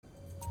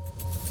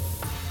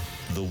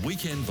The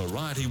Weekend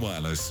Variety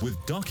Wireless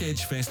with Doc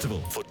Edge Festival.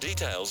 For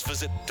details,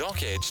 visit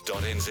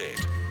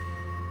docedge.nz.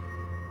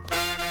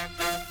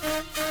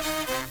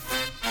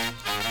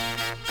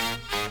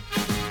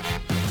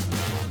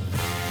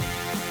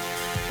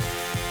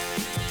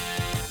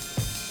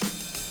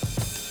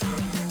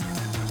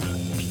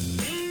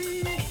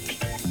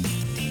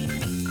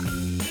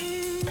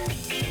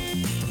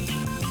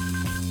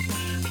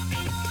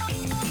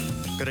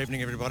 Good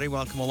evening, everybody.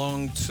 Welcome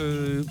along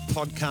to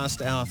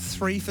podcast hour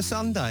 3 for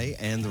Sunday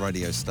and the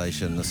radio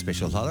station. A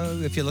special hello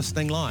if you're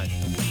listening live.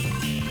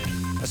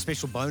 A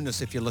special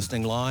bonus if you're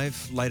listening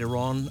live later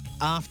on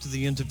after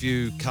the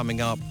interview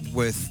coming up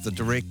with the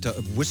director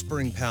of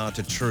Whispering Power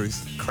to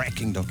Truth,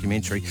 cracking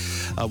documentary.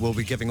 We'll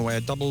be giving away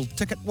a double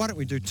ticket. Why don't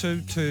we do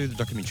two to the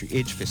Documentary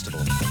Edge Festival?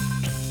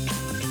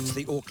 It's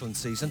the Auckland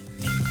season.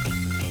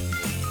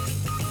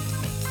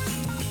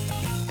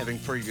 Having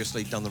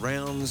previously done the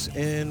rounds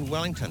in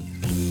Wellington.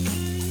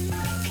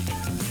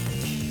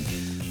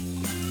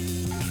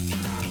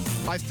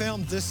 I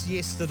found this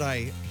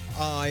yesterday.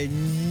 I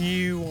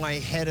knew I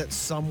had it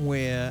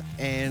somewhere,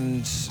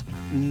 and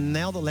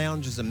now the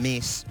lounge is a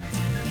mess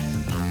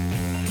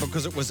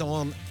because it was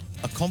on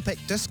a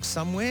compact disc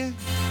somewhere.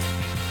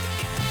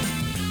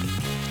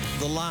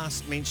 The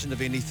last mention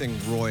of anything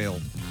royal,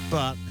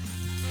 but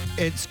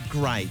it's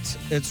great.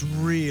 It's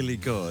really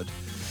good.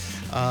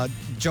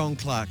 John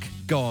Clark,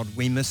 God,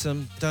 we miss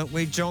him, don't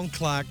we? John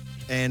Clark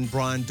and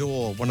Brian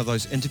Dorr, one of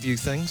those interview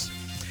things.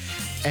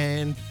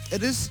 And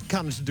it is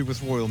kind of to do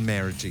with royal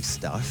marriagey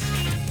stuff.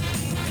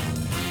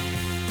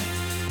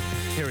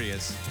 Here he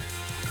is.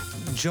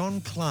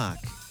 John Clark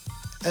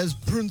as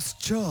Prince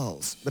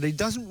Charles, but he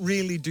doesn't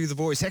really do the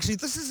voice. Actually,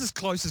 this is as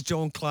close as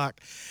John Clark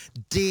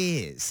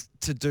dares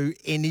to do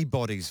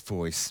anybody's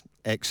voice,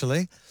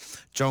 actually.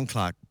 John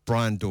Clark,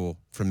 Brian Dorr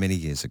from many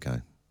years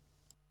ago.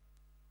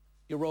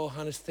 Your Royal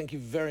Highness, thank you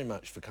very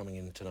much for coming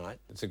in tonight.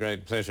 It's a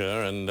great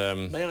pleasure, and...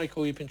 May I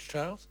call you Prince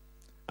Charles?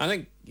 I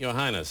think Your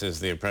Highness is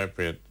the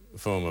appropriate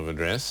form of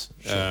address.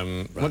 Sure.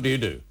 Right. What do you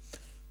do?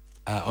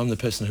 I'm the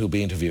person who'll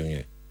be interviewing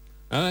you.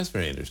 Oh, that's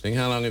very interesting.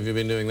 How long have you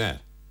been doing that?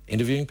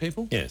 Interviewing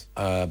people? Yes.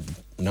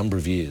 Number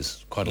of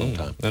years, quite a long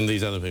time. And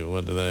these other people,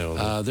 what do they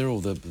all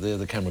do? They're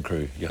the camera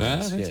crew, Your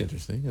Highness. That's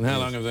interesting. And how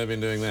long have they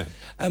been doing that?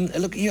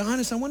 Look, Your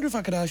Highness, I wonder if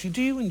I could ask you,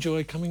 do you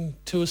enjoy coming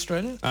to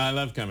Australia? I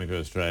love coming to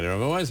Australia.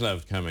 I've always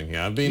loved coming here.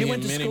 I've been here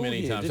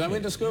many times. I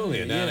went to school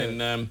here down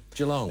in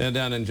Geelong.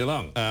 Down in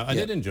Geelong. I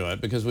did enjoy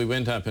it because we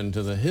went up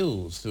into the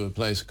hills to a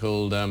place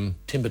called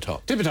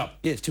Timbertop. Timbertop.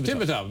 Yes,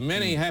 Timbertop. Timbertop.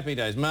 Many happy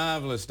days,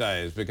 marvellous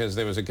days, because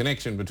there was a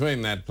connection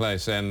between that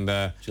place and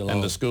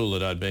the school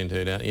that I'd been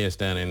to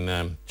down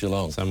in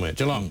Geelong. Somewhere.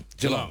 Geelong.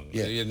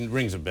 Yeah. It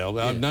rings a bell.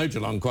 I know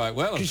Geelong quite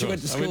well, of course. You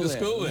went to school I went to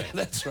school there.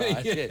 That's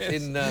right.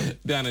 Yes.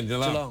 Down in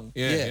Geelong.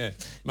 Yeah.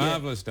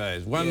 Marvellous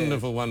days.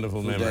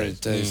 Wonderful memories.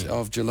 Days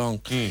of Geelong.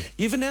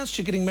 You've announced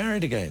you're getting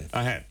married again.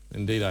 I have.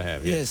 Indeed I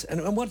have. Yes.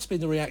 And what's been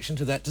the reaction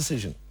to that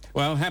decision?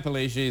 Well,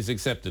 happily she's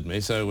accepted me,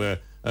 so we're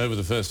over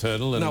the first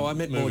hurdle. And no, I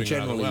meant more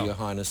generally, well. Your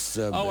Highness.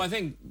 I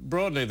think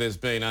broadly there's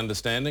been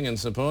understanding and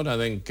support. I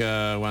think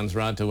one's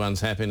right to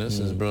one's happiness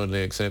is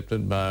broadly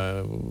accepted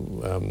by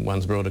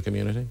one's broader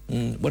community.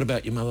 What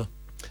about your mother?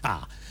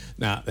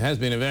 Now, there has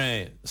been a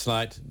very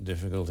slight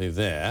difficulty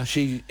there.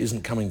 She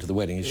isn't coming to the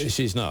wedding, is she?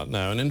 She's not,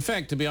 no. And in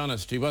fact, to be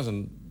honest, she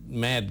wasn't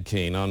mad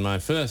keen on my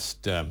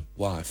first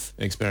wife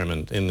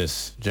experiment in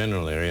this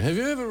general area. Have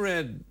you ever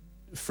read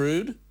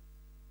Freud?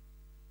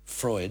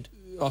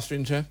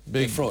 Austrian chap?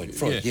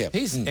 Freud, yeah.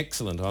 He's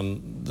excellent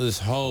on this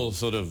whole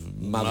sort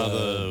of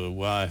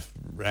mother-wife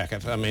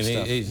racket. I mean,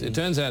 it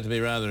turns out to be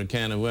rather a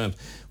can of worms.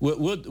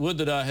 Would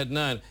that I had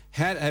known.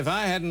 If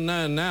I hadn't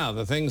known now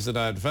the things that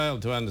I'd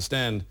failed to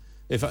understand,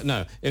 if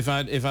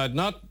I'd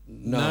not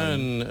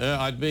known,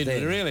 I'd be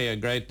really a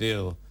great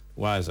deal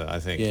wiser, I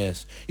think.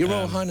 Yes. Your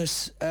Royal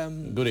Highness...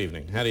 Good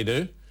evening. How do you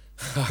do?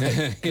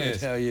 Good,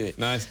 how are you?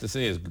 Nice to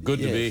see you. It's good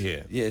to be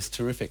here. Yes,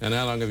 terrific. And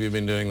how long have you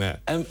been doing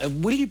that?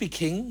 Will you be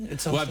king at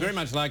some Well, stage? I'd very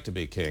much like to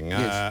be king.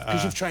 Yes,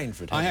 because you've trained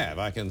for it. I have.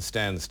 I can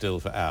stand still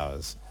for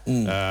hours.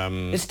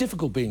 It's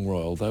difficult being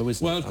royal, though,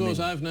 isn't it? Well, of course,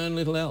 I've known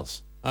little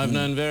else. I've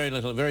known very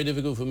little. Very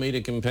difficult for me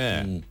to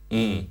compare.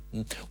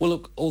 Well,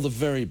 look, all the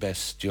very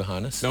best, Your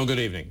Highness. Oh, good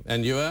evening.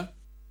 And you are?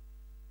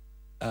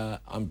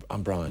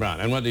 I'm Brian. Brian.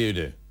 And what do you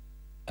do?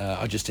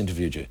 I just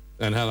interviewed you.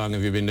 And how long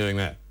have you been doing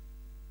that?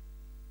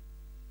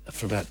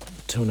 For about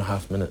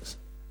 2.5 minutes.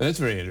 That's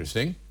very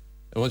interesting.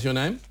 And what's your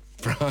name?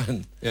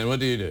 Brian. Yeah, and what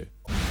do you do?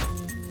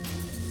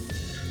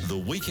 The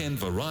Weekend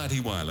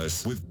Variety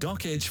Wireless with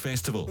Doc Edge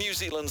Festival, New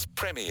Zealand's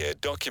premier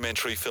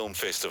documentary film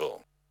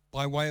festival.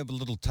 By way of a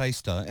little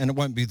taster, and it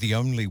won't be the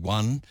only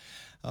one,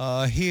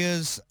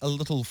 here's a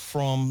little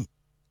from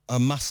a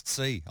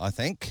must-see, I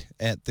think,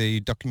 at the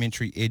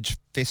Documentary Edge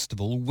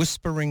Festival,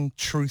 Whispering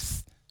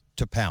Truth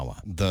to Power.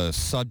 The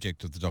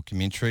subject of the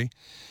documentary,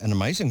 an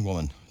amazing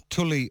woman,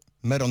 Tuli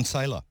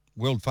Madonsela,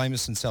 world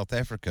famous in South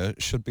Africa,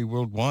 should be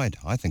worldwide,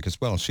 I think,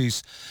 as well.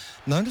 She's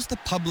known as the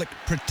public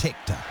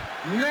protector.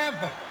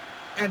 Never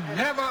and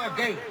never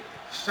again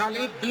shall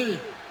it be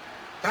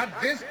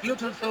that this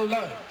beautiful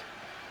land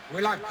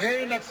will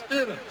again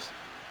experience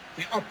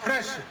the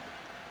oppression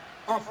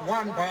of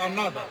one by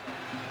another.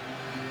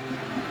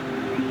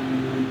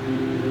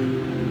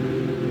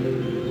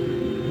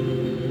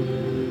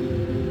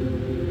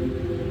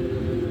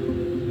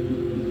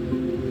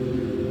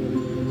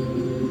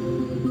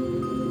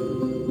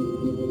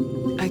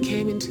 I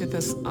came into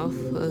this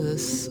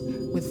office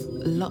with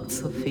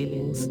lots of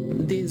feelings.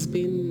 There's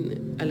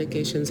been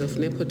allegations of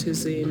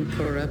nepotism,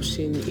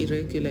 corruption,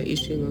 irregular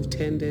issuing of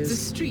tenders. The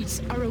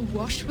streets are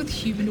awash with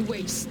human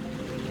waste.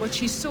 What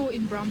she saw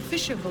in Bram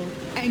Fisherville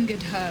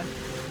angered her.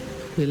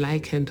 We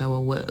likened our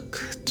work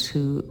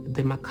to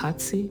the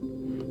Makatsi,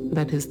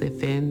 that is the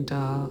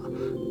vendor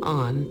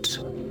aunt.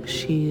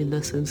 She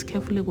listens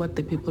carefully what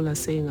the people are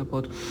saying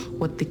about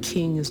what the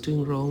king is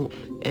doing wrong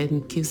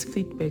and gives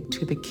feedback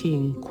to the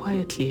king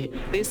quietly.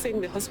 They're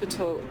saying the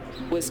hospital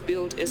was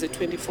built as a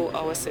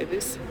 24-hour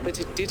service, but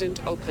it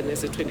didn't open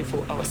as a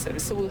 24-hour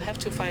service. So we'll have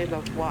to find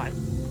out why.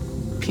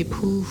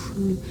 People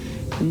who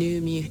knew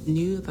me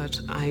knew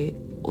that I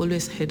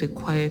always had a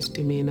quiet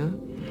demeanor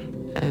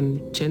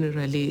and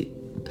generally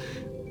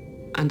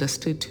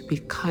understood to be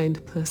a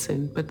kind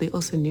person, but they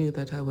also knew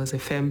that I was a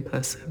firm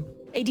person.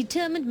 A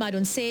determined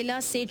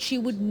Madonsela said she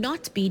would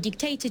not be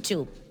dictated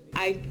to.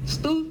 I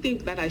still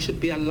think that I should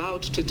be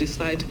allowed to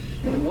decide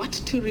what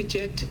to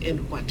reject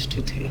and what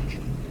to take.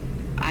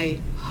 I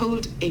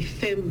hold a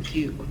firm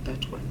view of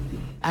that one.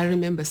 I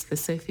remember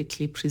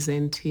specifically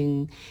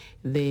presenting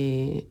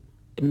the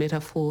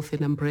metaphor of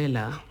an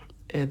umbrella,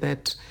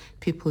 that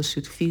people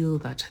should feel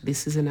that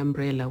this is an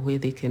umbrella where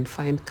they can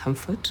find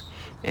comfort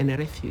and a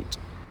refuge.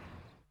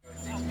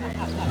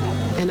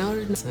 And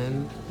our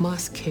citizen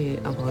must care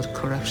about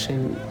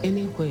corruption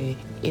anywhere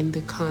in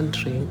the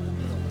country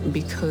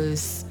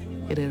because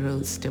it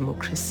erodes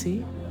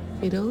democracy.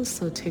 It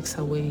also takes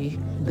away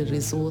the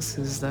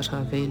resources that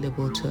are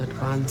available to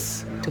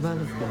advance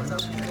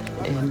development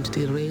and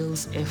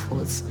derails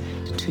efforts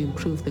to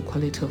improve the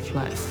quality of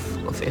life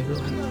of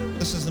everyone.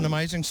 This is an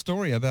amazing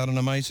story about an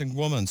amazing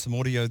woman. Some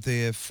audio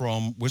there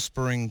from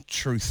Whispering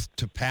Truth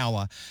to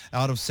Power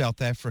out of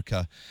South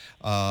Africa.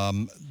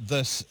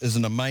 This is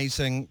an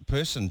amazing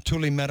person,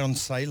 Thuli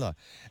Madonsela.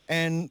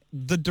 And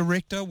the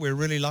director, we're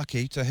really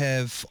lucky to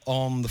have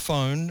on the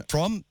phone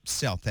from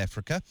South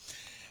Africa.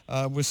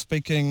 We're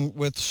speaking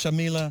with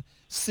Shamila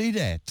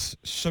Sidat.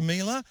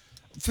 Shamila,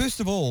 first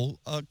of all,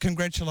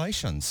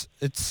 congratulations.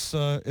 It's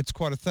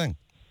quite a thing.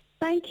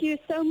 Thank you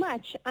so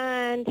much,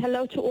 and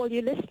hello to all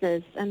your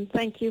listeners, and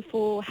thank you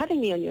for having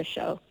me on your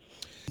show.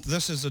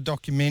 This is a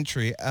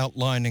documentary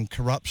outlining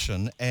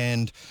corruption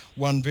and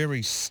one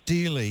very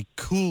steely,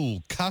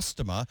 cool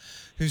customer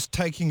who's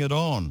taking it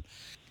on.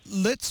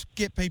 Let's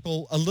get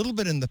people a little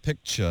bit in the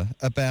picture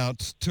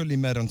about Thuli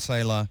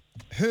Madonsela,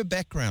 her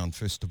background,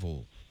 first of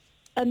all.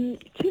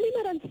 Thuli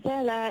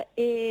Madonsela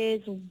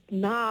is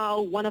now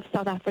one of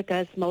South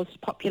Africa's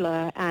most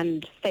popular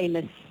and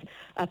famous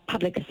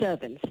public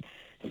servants.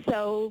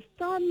 So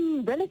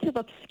from relative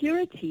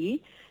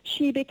obscurity,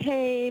 she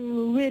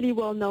became really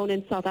well known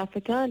in South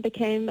Africa and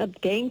became a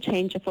game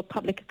changer for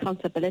public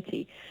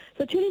accountability.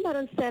 So Thuli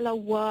Madonsela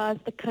was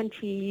the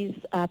country's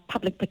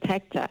public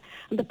protector.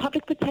 And the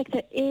public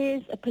protector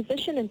is a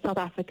position in South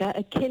Africa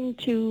akin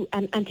to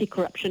an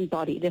anti-corruption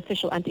body, the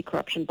official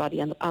anti-corruption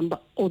body,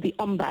 or the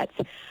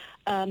Ombuds.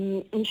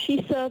 And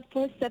she served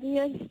for a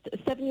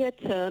seven-year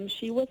term.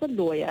 She was a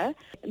lawyer.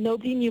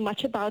 Nobody knew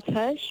much about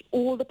her.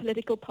 All the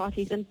political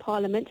parties in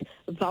Parliament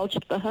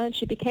vouched for her, and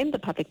she became the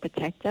public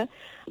protector.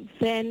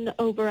 Then,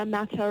 over a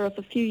matter of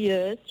a few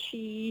years,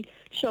 she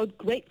showed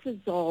great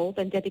resolve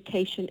and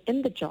dedication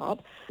in the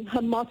job.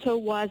 Her motto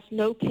was,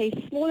 no case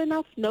small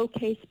enough, no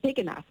case big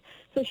enough.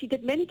 So she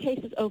did many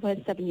cases over her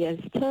 7 years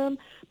term,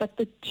 but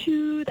the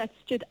two that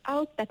stood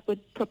out that would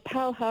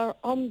propel her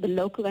on the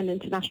local and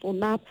international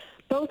map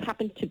both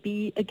happened to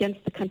be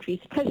against the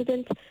country's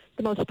president,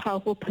 the most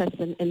powerful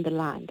person in the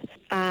land.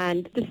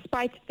 And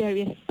despite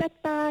various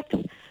setbacks,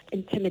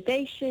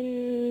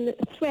 intimidation,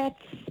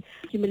 threats,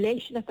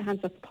 humiliation at the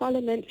hands of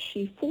Parliament,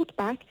 she fought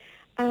back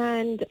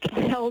and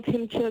held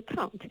him to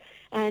account.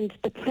 And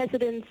the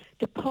president's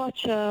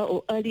departure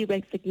or early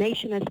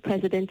resignation as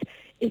president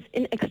is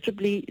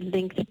inextricably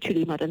linked to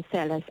Thuli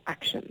Madonsela's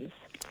actions.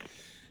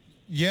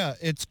 Yeah,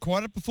 it's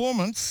quite a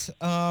performance.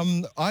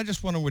 I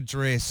just want to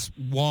address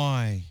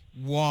why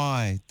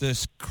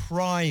this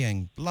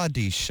crying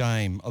bloody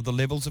shame of the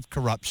levels of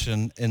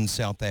corruption in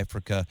South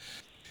Africa.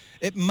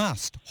 It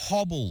must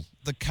hobble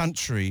the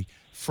country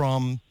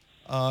from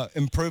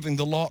improving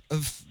the lot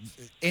of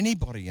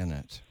anybody in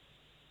it.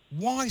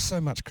 Why so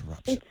much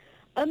corruption?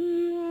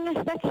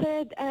 That's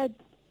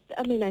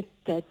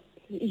a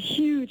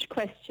huge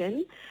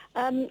question.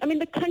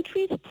 The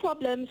country's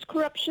problems,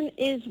 corruption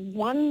is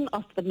one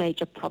of the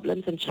major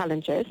problems and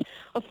challenges.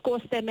 Of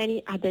course, there are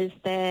many others.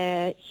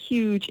 There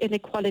huge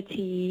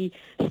inequality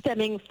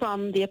stemming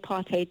from the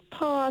apartheid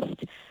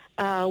past,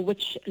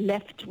 which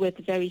left with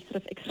very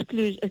sort of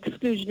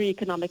exclusionary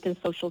economic and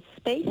social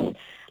space.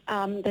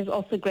 There's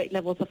also great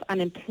levels of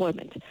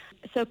unemployment.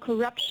 So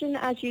corruption,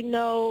 as you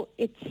know,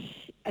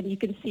 and you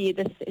can see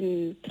this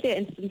in clear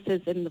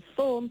instances in the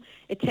film,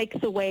 it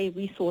takes away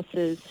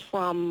resources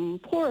from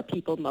poorer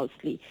people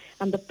mostly,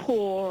 and the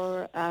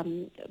poor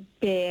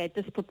bear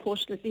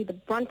disproportionately the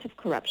brunt of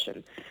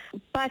corruption.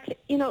 But,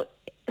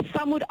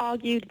 some would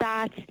argue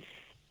that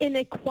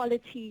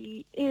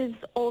inequality is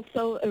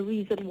also a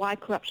reason why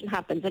corruption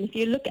happens. And if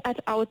you look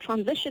at our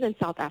transition in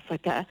South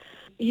Africa,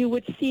 you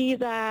would see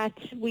that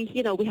we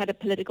had a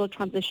political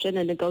transition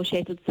and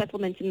negotiated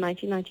settlement in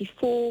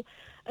 1994.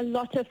 A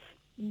lot of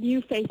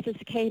new faces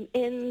came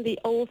in. The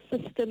old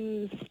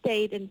systems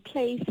stayed in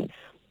place.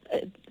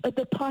 The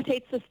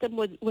apartheid system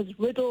was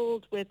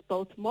riddled with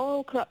both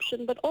moral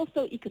corruption but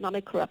also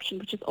economic corruption,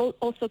 which is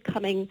also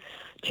coming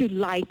to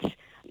light,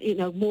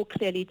 more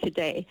clearly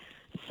today.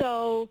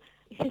 So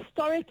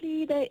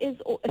historically, there is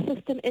a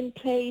system in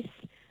place.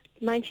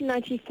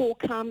 1994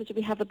 comes,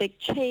 we have a big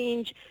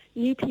change.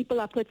 New people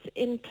are put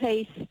in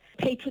place.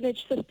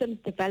 Patronage systems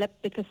develop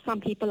because some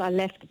people are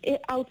left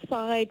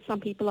outside, some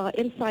people are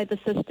inside the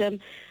system.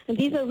 And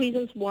these are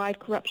reasons why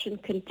corruption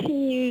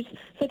continues.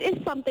 So it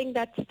is something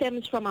that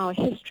stems from our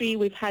history.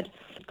 We've had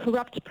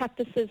corrupt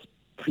practices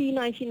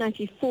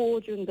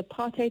pre-1994 during the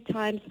apartheid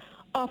times.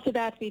 After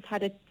that, we've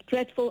had a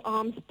dreadful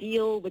arms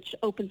deal, which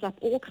opens up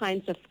all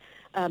kinds of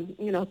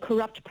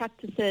corrupt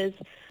practices.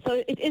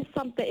 So there is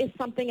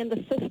something in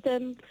the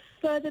system.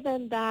 Further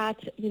than that,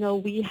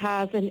 we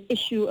have an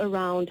issue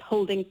around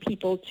holding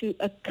people to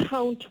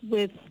account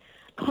with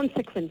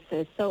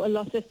consequences. So a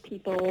lot of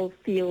people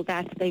feel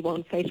that they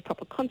won't face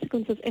proper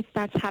consequences if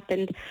that's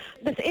happened.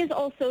 This is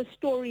also a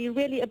story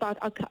really about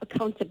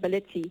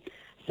accountability.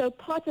 So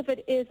part of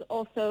it is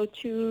also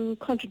to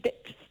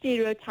contradict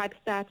stereotypes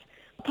that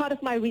part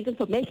of my reason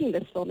for making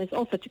this film is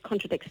also to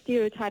contradict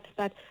stereotypes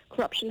that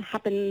corruption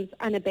happens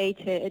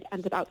unabated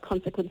and without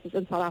consequences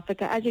in South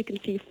Africa. As you can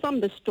see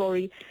from the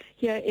story,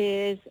 here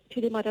is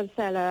Thuli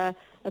Madonsela,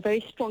 a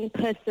very strong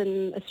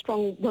person, a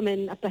strong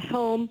woman at the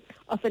helm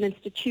of an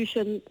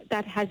institution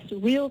that has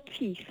real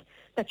teeth,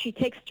 that she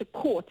takes to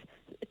court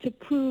to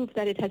prove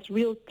that it has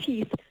real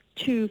teeth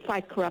to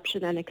fight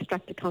corruption and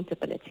extract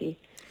accountability.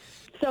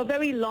 So a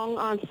very long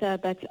answer,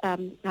 but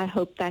I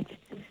hope that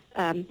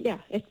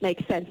it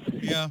makes sense.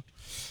 Yeah.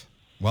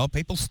 Well,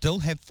 people still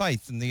have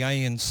faith in the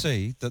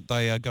ANC that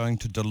they are going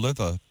to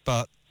deliver,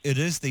 but it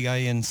is the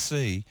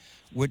ANC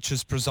which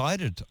has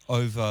presided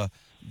over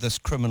this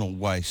criminal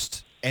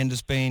waste and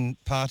has been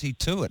party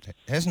to it,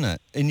 hasn't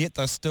it? And yet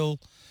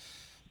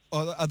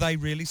are they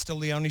really still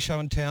the only show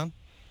in town?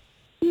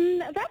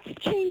 That's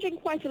changing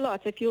quite a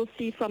lot, if you'll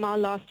see from our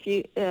last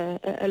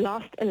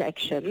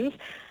elections.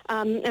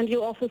 And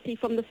you'll also see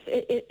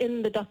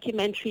in the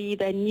documentary,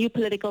 the new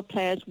political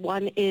players.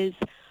 One is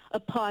a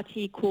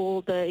party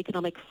called the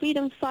Economic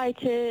Freedom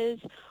Fighters,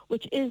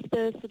 which is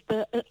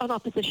an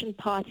opposition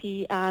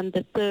party and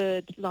the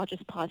third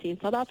largest party in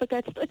South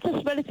Africa. It's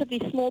a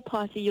relatively small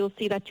party. You'll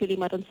see that Thuli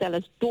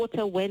Madonsela's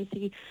daughter,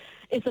 Wendy,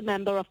 is a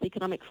member of the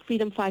Economic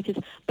Freedom Fighters,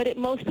 but it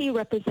mostly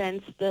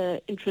represents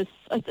the interests.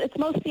 It's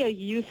mostly a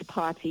youth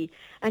party,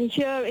 and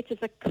here it is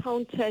a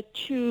counter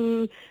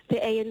to the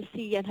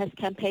ANC and has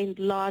campaigned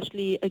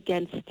largely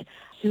against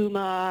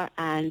Zuma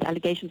and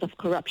allegations of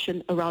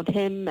corruption around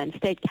him and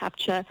state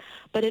capture,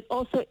 but it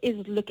also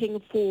is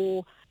looking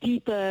for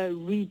deeper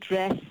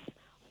redress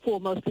for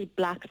mostly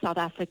black South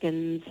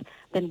Africans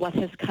than what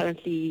has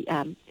currently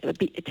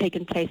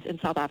taken place in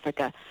South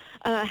Africa.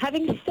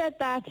 Having said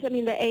that, the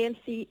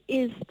ANC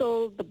is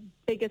still the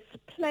biggest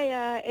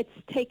player. It's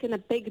taken a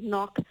big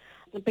knock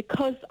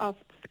because of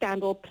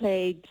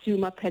scandal-plagued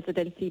Zuma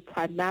presidency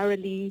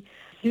primarily.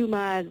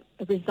 Zuma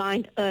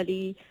resigned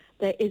early.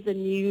 There is a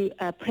new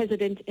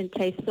president in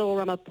place, Cyril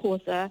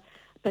Ramaphosa,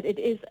 but it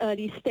is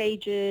early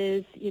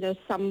stages. He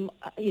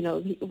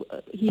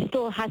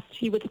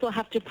would still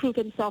have to prove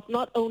himself,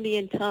 not only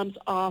in terms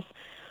of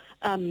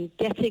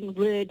getting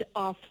rid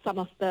of some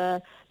of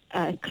the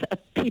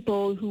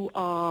people who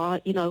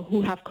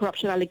have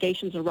corruption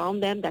allegations around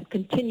them that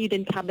continued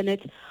in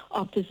cabinet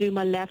after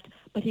Zuma left,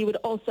 but he would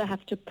also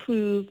have to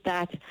prove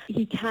that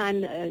he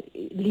can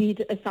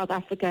lead South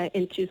Africa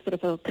into sort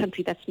of a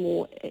country that's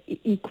more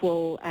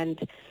equal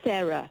and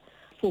fairer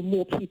for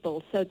more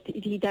people. So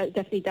he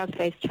definitely does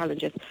face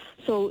challenges.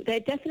 So there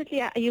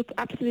definitely, you're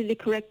absolutely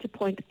correct to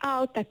point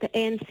out that the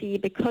ANC,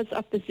 because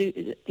of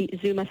the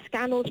Zuma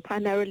scandals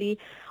primarily,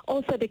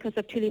 also because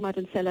of Thuli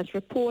Madonsela's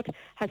report,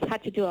 has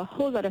had to do a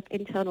whole lot of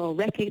internal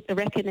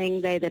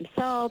reckoning. They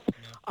themselves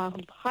are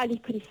highly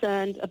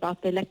concerned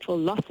about the electoral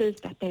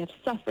losses that they are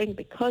suffering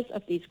because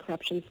of these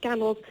corruption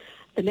scandals.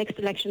 The next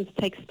elections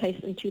takes place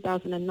in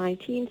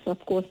 2019, so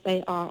of course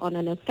they are on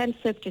an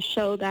offensive to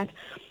show that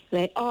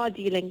they are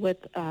dealing with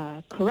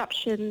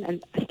corruption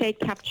and state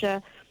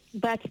capture,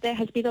 but there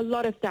has been a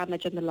lot of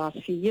damage in the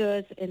last few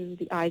years in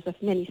the eyes of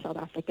many South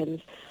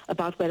Africans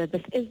about whether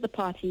this is the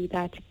party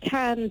that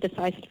can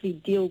decisively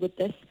deal with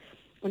this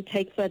and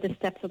take further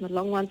steps in the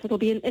long run. So it'll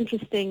be an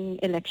interesting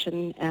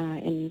election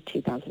in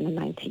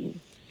 2019.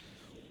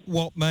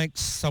 what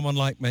makes someone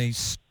like me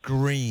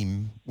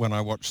scream when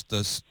I watch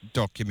this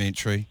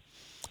documentary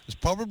is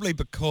probably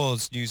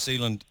because New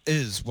Zealand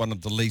is one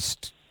of the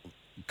least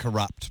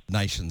corrupt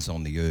nations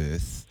on the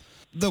earth.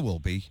 There will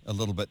be a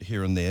little bit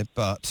here and there,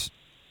 but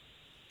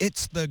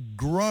it's the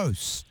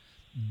gross,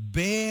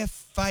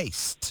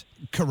 bare-faced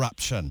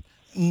corruption,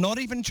 not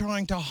even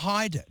trying to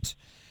hide it,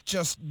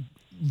 just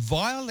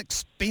vile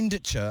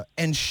expenditure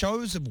and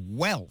shows of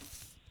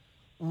wealth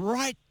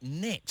right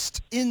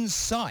next, in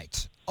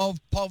sight of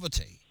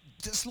poverty.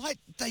 It's like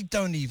they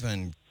don't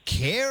even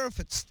care if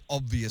it's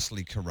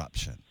obviously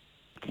corruption.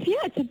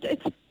 Yeah,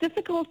 it's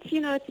difficult,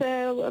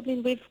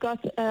 we've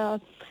got a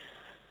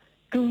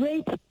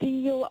great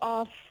deal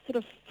of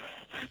sort of,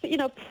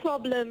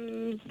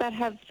 problems that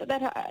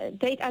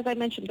date, as I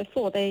mentioned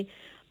before, they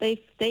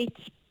date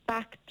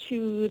back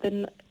to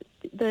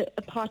the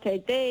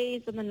apartheid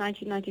days and the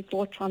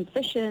 1994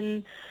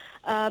 transition.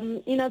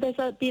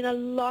 There's been a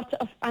lot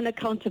of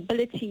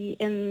unaccountability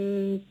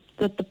in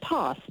the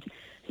past.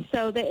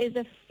 So there is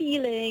a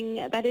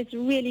feeling that is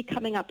really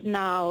coming up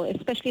now,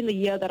 especially in the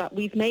year that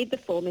we've made the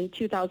film in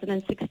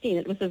 2016.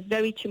 It was a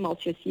very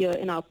tumultuous year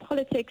in our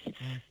politics.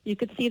 You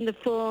could see in the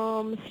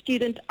film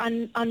student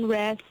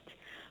unrest,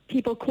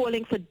 people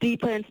calling for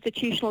deeper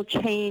institutional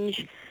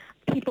change,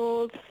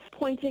 people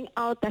pointing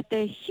out that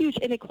there are huge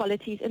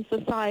inequalities in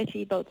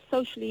society, both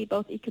socially,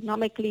 both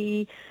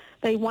economically.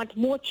 They want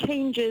more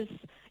changes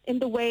in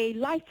the way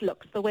life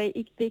looks, the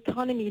way the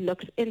economy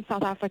looks in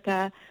South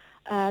Africa.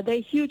 They're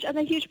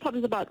huge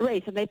problems about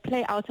race, and they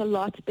play out a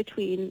lot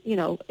between,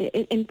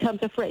 in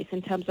terms of race,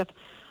 in terms of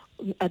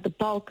the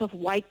bulk of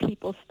white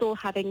people still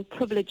having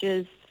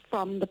privileges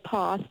from the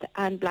past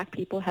and black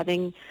people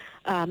having,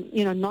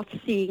 not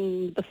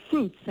seeing the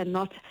fruits and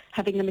not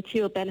having the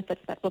material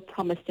benefits that were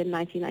promised in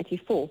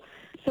 1994.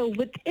 So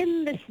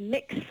within this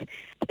mix,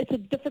 it's a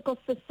difficult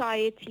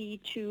society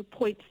to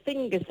point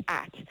fingers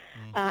at,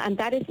 and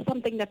that is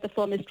something that the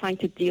film is trying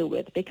to deal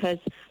with, because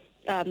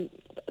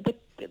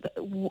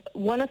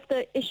one of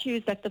the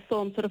issues that the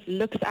film sort of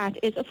looks at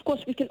is, of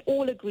course, we can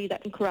all agree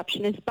that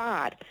corruption is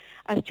bad,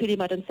 as Thuli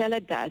Madonsela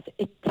does.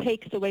 It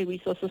takes away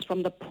resources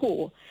from the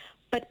poor.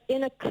 But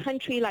in a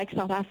country like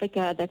South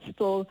Africa that's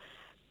still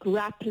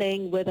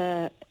grappling with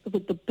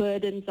the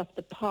burdens of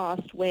the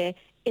past, where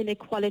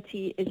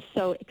inequality is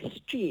so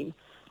extreme,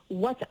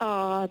 what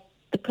are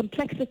the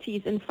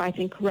complexities in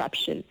fighting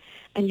corruption?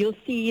 And you'll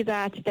see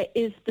that there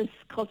is this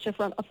culture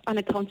of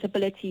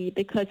unaccountability,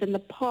 because in the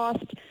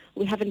past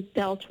we haven't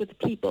dealt with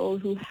people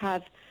who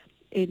have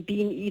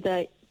been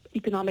either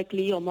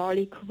economically or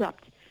morally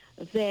corrupt.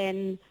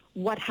 Then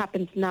what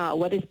happens now?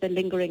 What is the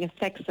lingering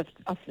effects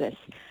of this?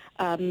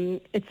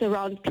 It's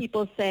around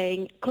people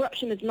saying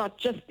corruption is not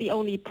just the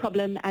only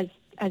problem as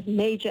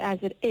major as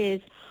it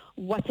is.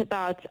 What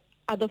about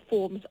other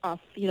forms of,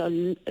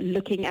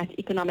 looking at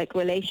economic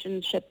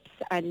relationships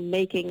and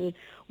making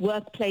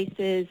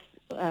workplaces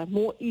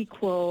more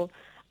equal?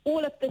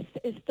 All of this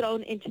is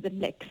thrown into the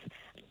mix.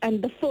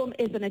 And the film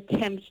is an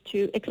attempt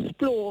to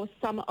explore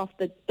some of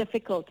the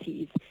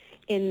difficulties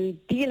in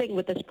dealing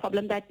with this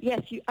problem that,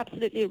 yes, you're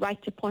absolutely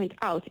right to point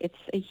out. It's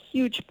a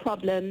huge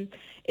problem.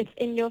 It's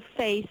in your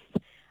face.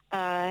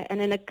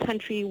 And in a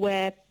country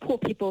where poor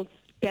people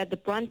bear the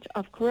brunt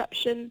of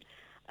corruption,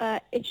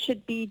 it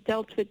should be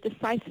dealt with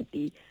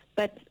decisively.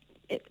 But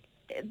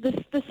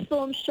this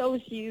film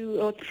shows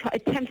you, or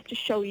attempts to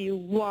show you,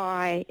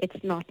 why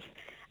it's not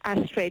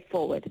as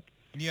straightforward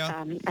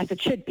as it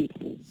should be.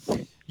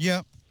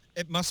 Yeah,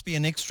 it must be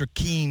an extra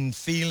keen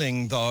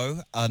feeling,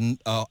 though, an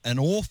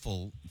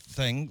awful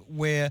thing,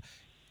 where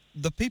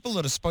the people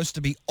that are supposed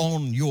to be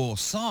on your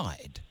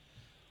side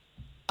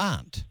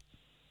aren't.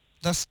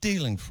 They're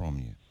stealing from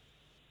you.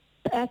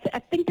 I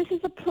think this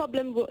is a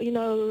problem,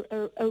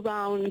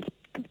 around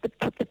the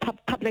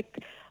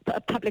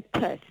public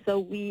purse. So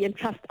we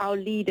entrust our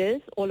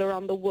leaders all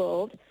around the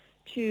world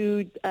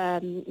to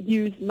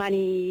use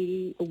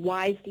money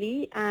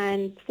wisely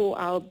and for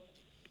our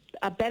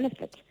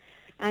benefit.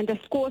 And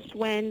of course,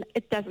 when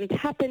it doesn't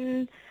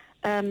happen,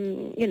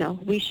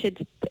 we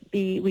should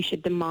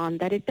demand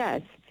that it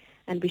does,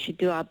 and we should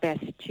do our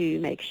best to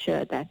make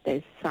sure that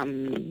there's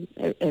some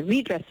a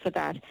redress for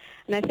that.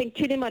 And I think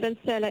Thuli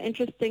Madonsela,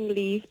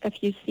 interestingly,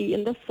 if you see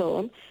in the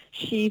film,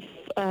 she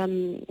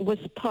was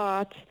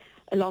part,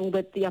 along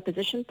with the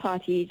opposition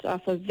parties,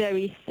 of a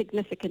very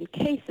significant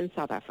case in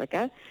South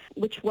Africa,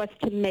 which was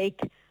to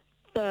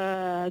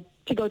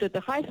go to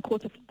the highest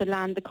court of the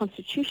land, the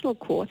Constitutional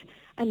Court,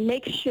 and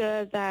make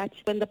sure that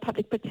when the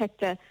public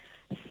protector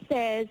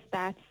says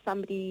that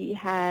somebody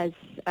has,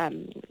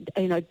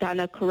 done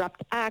a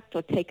corrupt act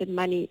or taken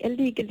money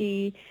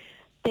illegally,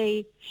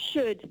 they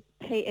should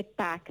pay it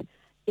back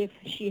if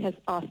she has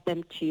asked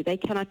them to. They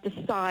cannot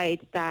decide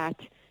that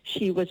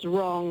she was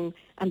wrong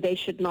and they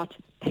should not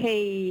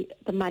pay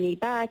the money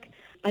back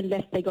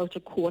unless they go to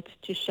court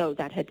to show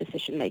that her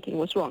decision-making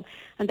was wrong.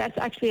 And that's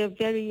actually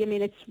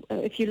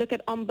if you look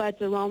at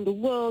ombuds around the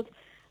world,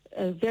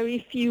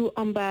 very few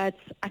ombuds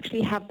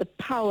actually have the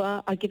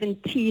power, are given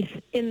teeth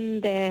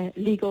in their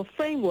legal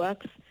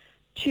frameworks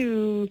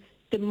to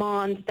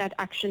demand that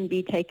action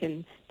be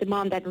taken,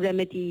 demand that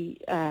remedy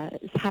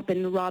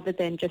happen rather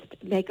than just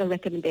make a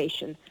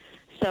recommendation.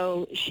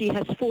 So she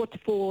has fought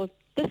for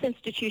this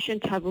institution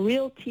to have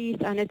real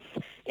teeth, and it's,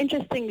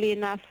 interestingly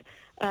enough,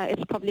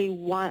 it's probably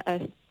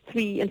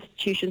three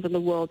institutions in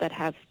the world that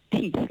have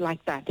teeth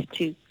like that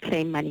to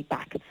claim money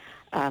back.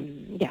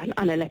 An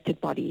unelected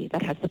body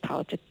that has the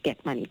power to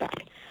get money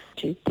back,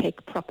 to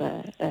take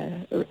proper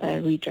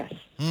redress,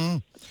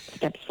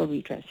 steps for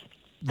redress.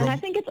 And I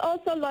think it's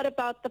also a lot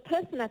about the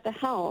person at the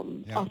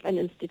helm of an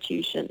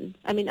institution.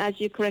 I mean, as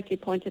you correctly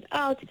pointed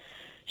out,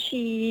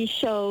 she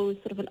shows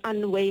sort of an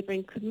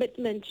unwavering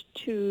commitment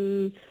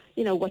to,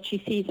 what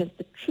she sees as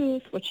the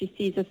truth, what she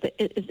sees as the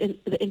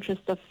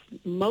interest of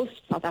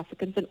most South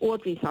Africans and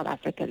ordinary South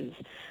Africans.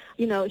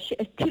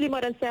 Thuli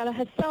Madonsela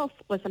herself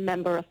was a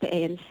member of the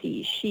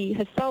ANC. She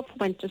herself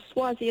went to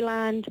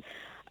Swaziland,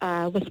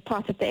 was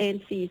part of the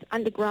ANC's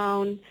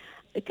underground,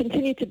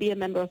 continued to be a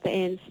member of the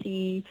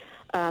ANC.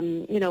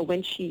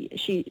 When she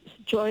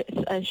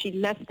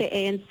left the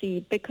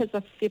ANC because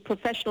of the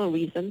professional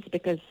reasons,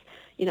 because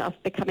of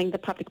becoming the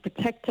public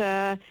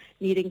protector,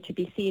 needing to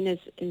be seen as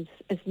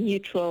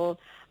neutral.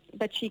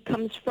 But she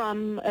comes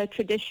from a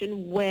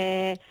tradition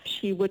where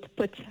she would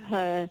put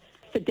her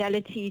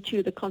fidelity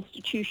to the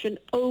Constitution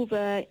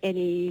over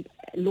any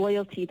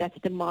loyalty that's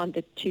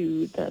demanded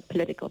to the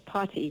political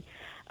party.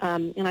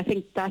 And I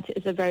think that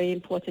is a very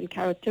important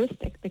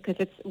characteristic, because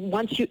it's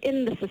once you're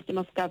in the system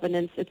of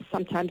governance, it's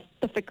sometimes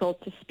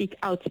difficult to speak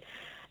out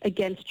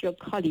against your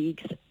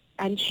colleagues.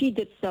 And she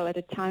did so at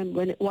a time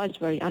when it was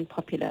very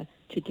unpopular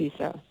to do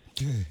so.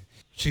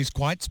 She's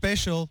quite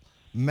special.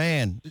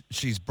 Man,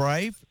 she's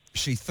brave,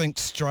 she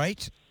thinks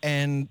straight,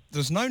 and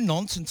there's no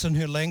nonsense in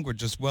her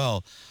language as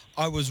well.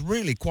 I was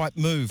really quite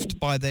moved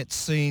by that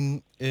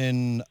scene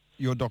in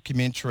your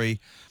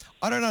documentary.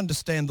 I don't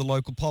understand the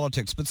local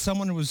politics, but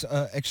someone who was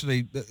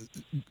they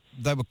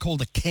were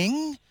called a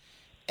king,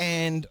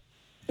 and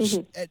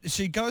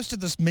she goes to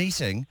this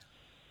meeting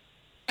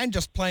and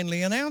just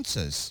plainly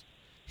announces,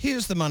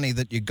 here's the money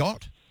that you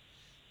got,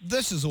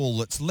 this is all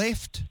that's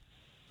left,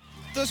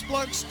 this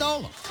bloke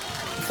stole it.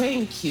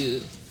 Thank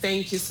you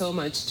so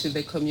much to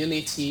the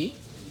community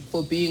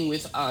for being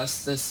with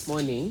us this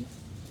morning.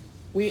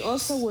 We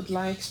also would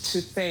like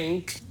to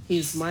thank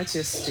His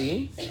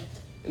Majesty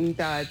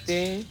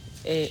Ndate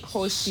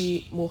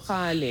Hoshi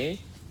Mukhale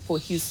for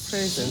his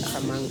presence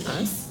among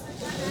us.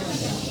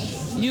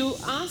 You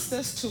asked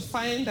us to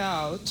find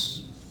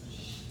out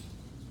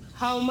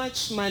how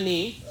much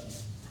money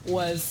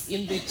was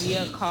in the D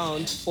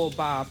account for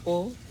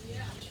Bapo,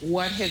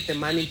 what had the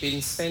money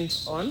been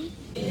spent on,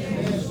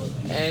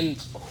 and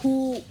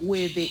who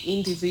were the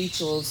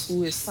individuals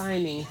who were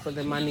signing for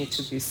the money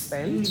to be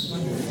spent.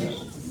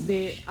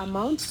 The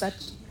amount that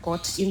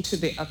got into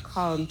the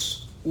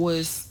account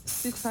was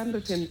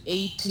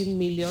 618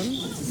 million.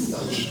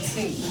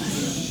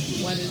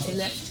 What is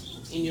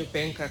left in your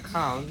bank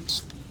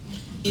account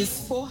is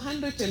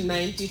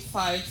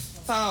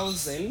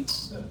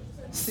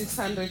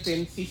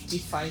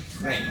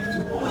 495,655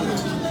 rand.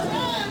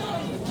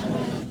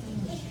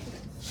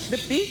 The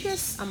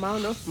biggest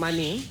amount of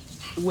money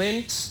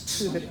went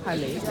to the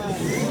palace.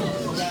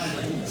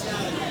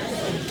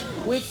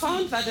 We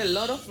found that a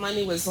lot of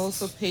money was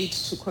also paid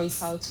to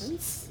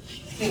consultants.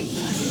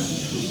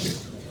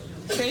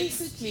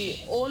 Basically,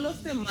 all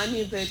of the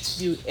money that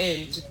you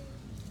earned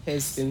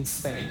has been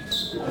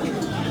spent.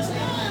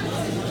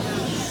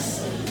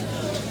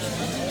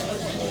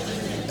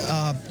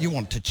 You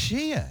want to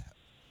cheer?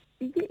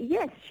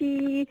 Yes,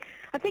 I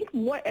think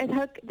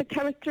the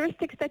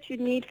characteristics that you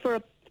need for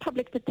a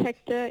public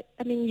protector,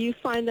 I mean, you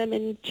find them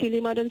in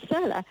Thuli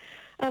Madonsela.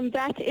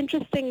 That,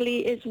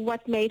 interestingly, is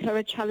what made her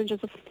a challenge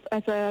as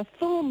a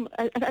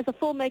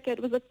filmmaker.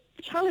 It was a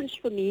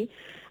challenge for me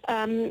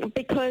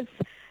because,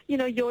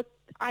 your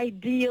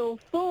ideal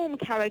film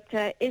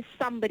character is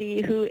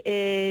somebody who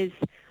is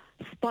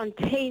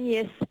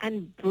spontaneous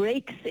and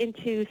breaks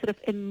into sort of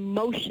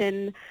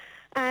emotion.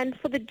 And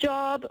for the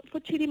job,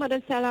 for Thuli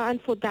Madonsela,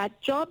 and for that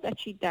job that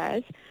she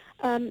does,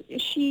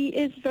 she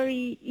is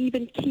very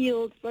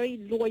even-keeled, very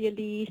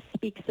loyally,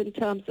 speaks in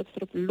terms of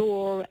sort of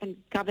law and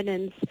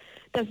governance,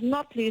 does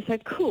not lose her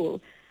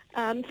cool.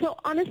 So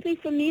honestly,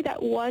 for me,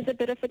 that was a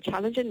bit of a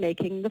challenge in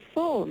making the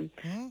film,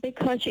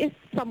 because she is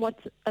somewhat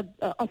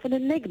of an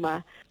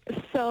enigma.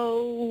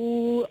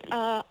 So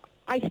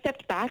I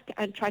stepped back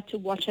and tried to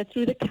watch her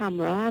through the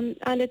camera,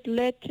 and it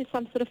led to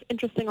some sort of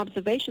interesting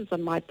observations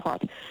on my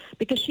part,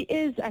 because she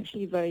is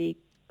actually very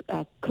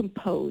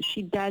composed.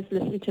 She does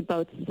listen to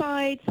both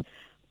sides,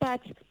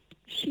 but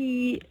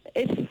she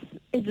is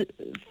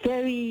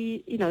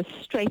very,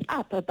 straight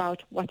up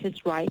about what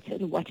is right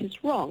and what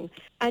is wrong.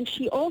 And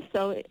she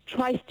also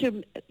tries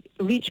to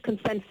reach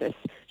consensus.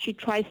 She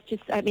tries to,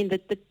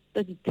 the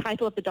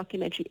title of the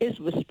documentary is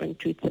Whispering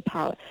Truth to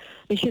Power.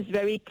 And she's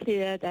very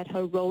clear that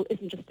her role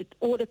isn't just to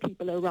order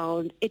people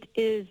around. It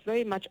is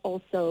very much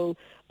also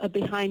a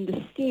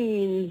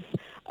behind-the-scenes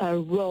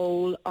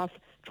role of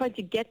trying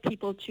to get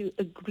people to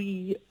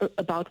agree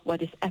about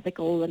what is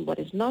ethical and what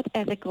is not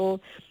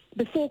ethical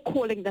before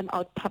calling them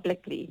out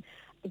publicly.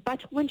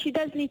 But when she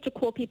does need to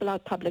call people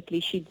out publicly,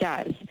 she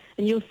does.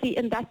 And you'll see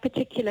in that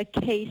particular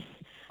case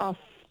of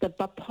the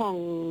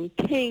Bapong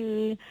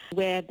King,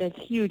 where there's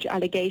huge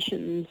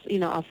allegations,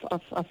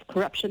 of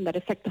corruption that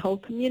affect the whole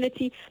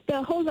community. There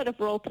are a whole lot of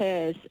role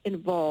players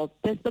involved.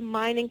 There's the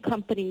mining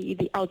company,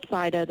 the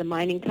outsider, the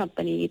mining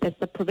company. There's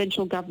the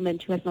provincial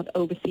government who has not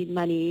overseen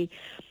money.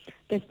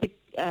 There's the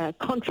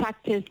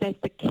contractors. There's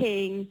the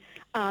king.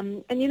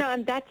 And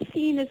that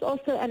scene is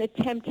also an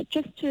attempt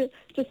just to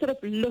sort of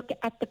look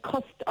at the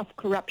cost of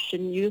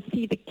corruption. You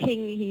see the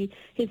king,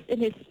 in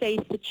his face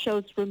it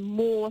shows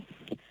remorse.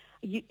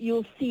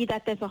 You'll see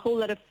that there's a whole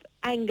lot of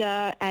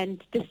anger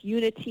and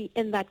disunity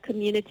in that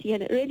community,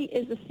 and it really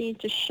is a scene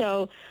to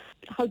show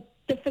how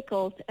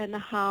difficult and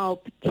how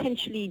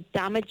potentially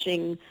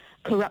damaging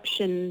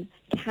corruption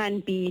can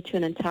be to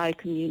an entire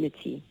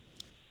community.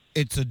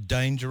 It's a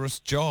dangerous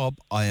job,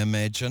 I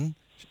imagine.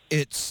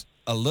 It's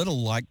a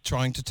little like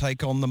trying to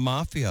take on the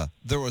mafia.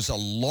 There is a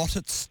lot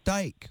at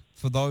stake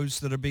for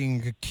those that are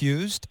being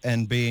accused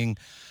and being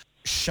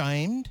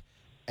shamed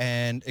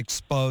and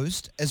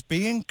exposed as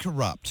being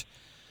corrupt.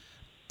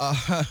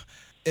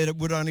 It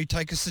would only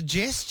take a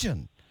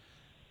suggestion,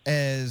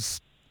 as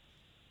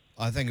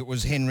I think it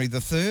was Henry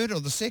III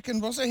or the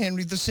second, was it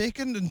Henry II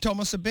and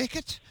Thomas à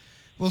Becket?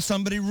 Will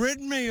somebody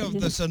rid me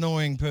of this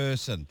annoying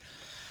person?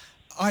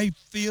 I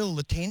feel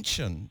the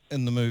tension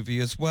in the movie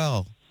as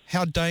well.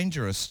 How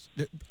dangerous.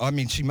 I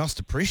mean, she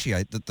must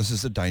appreciate that this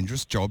is a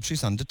dangerous job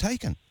she's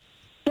undertaken.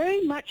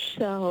 Very much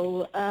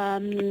so.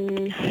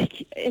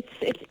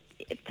 It's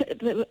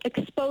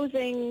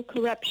exposing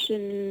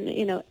corruption,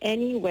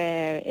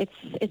 anywhere. It's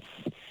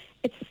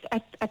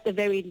at the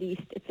very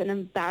least, it's an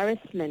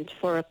embarrassment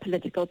for a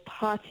political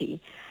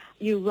party.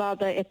 You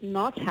rather it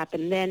not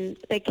happen. Then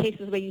there are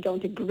cases where you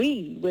don't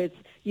agree with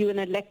an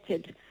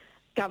elected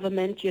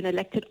government, you're an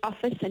elected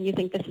office, and you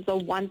think this is a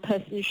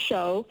one-person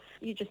show.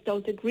 You just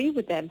don't agree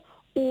with them,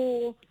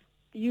 or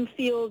you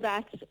feel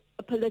that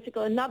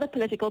another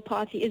political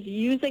party is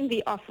using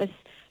the office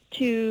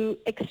to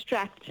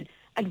extract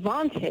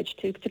advantage,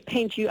 to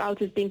paint you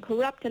out as being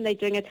corrupt, and they're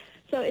doing it.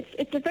 So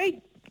it's a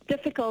very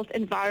difficult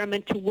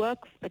environment to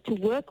work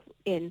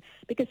in,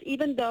 because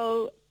even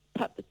though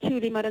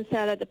Thuli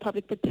Madonsela, the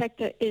public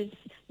protector, is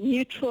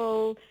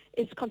neutral,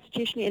 is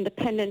constitutionally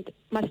independent,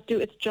 must do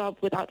its job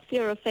without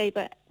fear or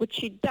favor, which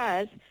she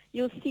does,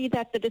 you'll see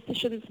that the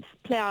decisions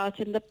play out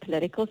in the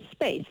political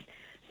space.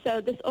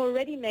 So this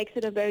already makes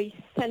it a very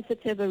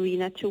sensitive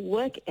arena to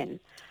work in.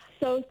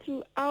 So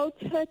throughout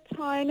her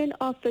time in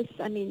office,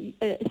 I mean,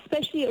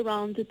 especially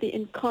around the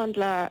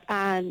Nkandla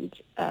and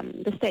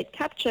the state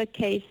capture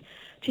case,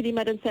 Thuli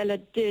Madonsela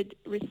did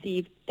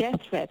receive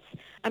death threats.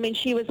 I mean,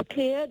 she was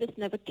clear this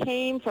never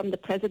came from the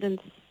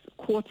president's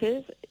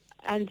quarters,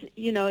 and,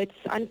 it's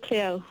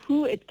unclear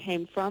who it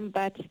came from,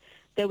 but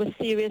there were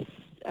serious,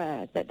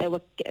 that there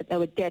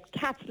were dead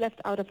cats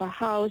left out of her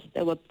house,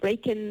 there were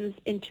break-ins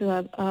into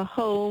her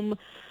home,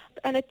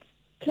 and it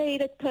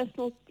played a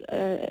personal,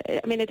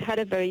 it had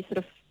a very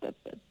sort of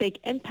big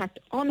impact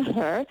on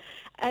her,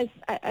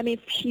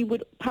 she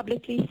would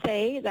publicly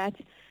say that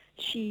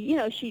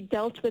she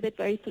dealt with it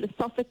very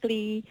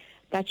philosophically,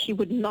 that she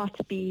would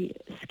not be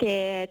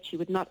scared, she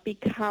would not be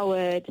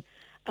coward,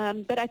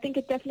 but I think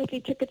it definitely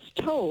took its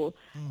toll.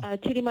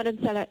 Thuli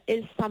Madonsela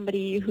is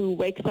somebody who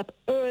wakes up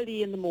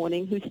early in the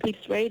morning, who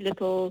sleeps very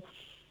little,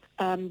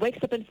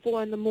 wakes up at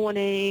 4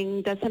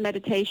 a.m, does her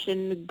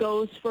meditation,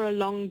 goes for a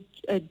long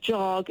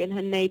jog in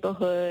her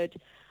neighborhood,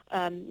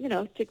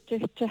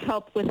 to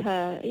help with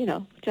her,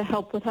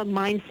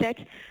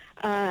 mindset.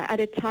 At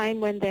a time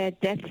when there are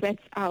death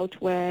threats out,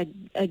 where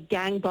a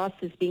gang boss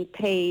is being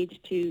paid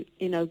to,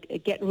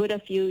 get rid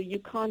of you, you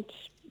can't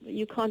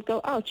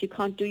go out, you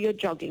can't do your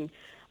jogging.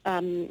 I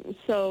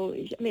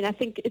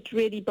think it's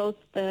really both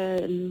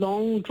the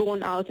long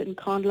drawn out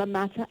Nkandla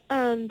matter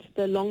and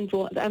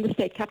the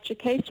state capture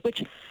case,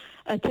 which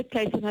took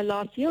place in her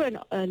last year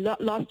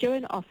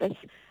in office,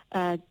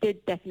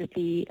 did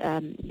definitely,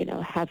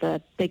 have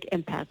a big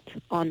impact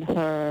on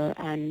her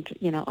and,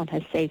 on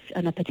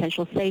her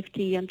potential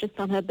safety and just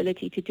on her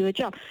ability to do a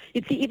job.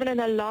 You'd see even in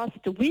her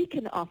last week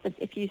in office,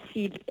 if you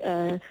see,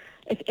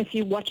 if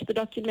you watch the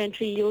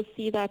documentary, you'll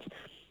see that,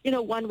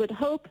 one would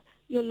hope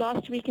your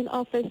last week in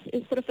office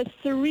is sort of a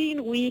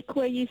serene week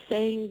where you're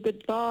saying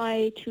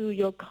goodbye to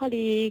your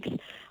colleagues,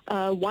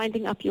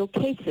 winding up your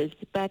cases.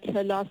 But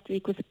her last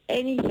week was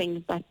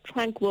anything but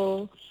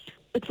tranquil.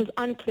 It was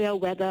unclear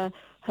whether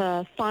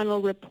her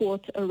final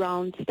report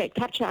around state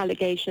capture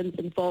allegations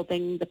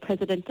involving the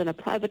president and a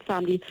private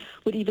family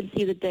would even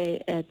see the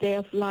day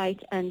of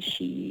light. And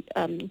she,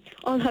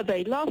 on her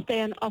very last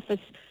day in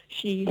office,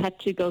 she had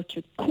to go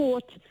to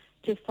court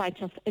to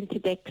fight off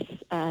interdicts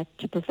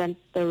to prevent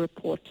the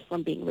report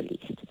from being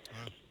released.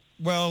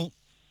 Well,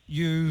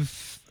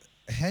 you've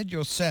had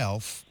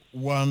yourself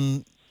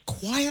one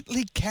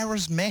quietly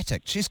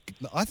charismatic.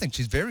 I think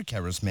she's very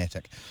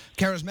charismatic.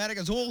 Charismatic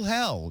as all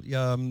hell.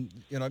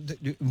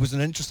 It was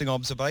an interesting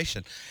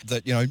observation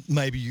that,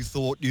 maybe you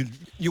thought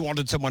you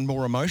wanted someone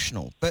more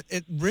emotional, but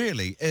it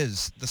really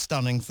is the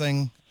stunning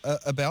thing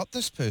about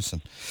this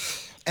person.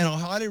 And I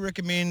highly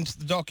recommend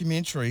the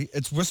documentary.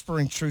 It's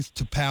Whispering Truth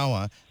to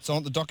Power. It's on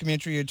at the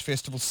Documentary Edge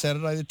Festival,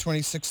 Saturday the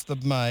 26th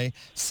of May,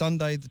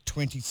 Sunday the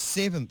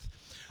 27th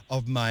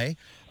of May.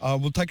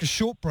 We'll take a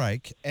short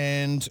break,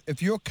 and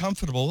if you're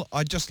comfortable,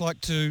 I'd just like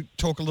to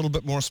talk a little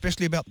bit more,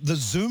 especially about the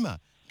Zuma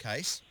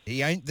case.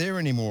 He ain't there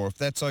anymore, if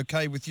that's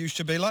okay with you,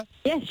 Shabila?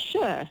 Yes,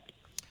 sure.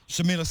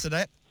 Shamila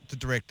Sadat, the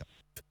director.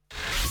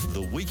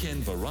 The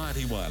Weekend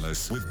Variety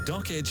Wireless with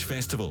Doc Edge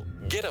Festival.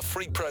 Get a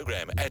free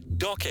program at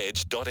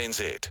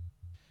docedge.nz.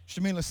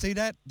 Shamila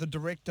Sadat, the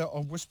director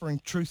of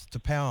Whispering Truth to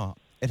Power.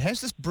 It has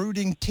this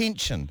brooding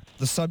tension.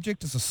 The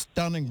subject is a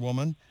stunning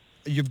woman.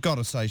 You've got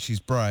to say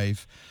she's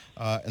brave,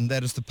 and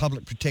that is the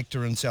public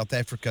protector in South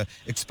Africa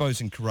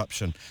exposing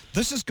corruption.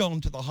 This has gone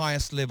to the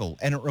highest level,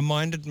 and it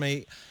reminded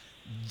me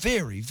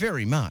very,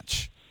 very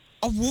much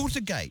of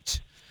Watergate,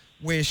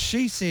 where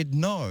she said,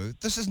 no,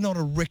 this is not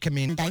a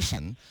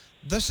recommendation.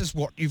 This is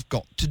what you've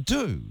got to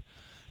do.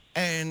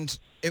 And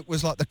it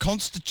was like the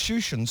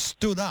Constitution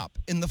stood up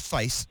in the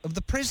face of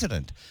the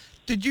president.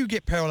 Did you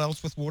get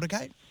parallels with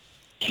Watergate?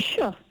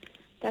 Sure.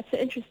 That's an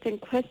interesting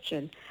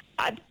question.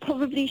 I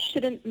probably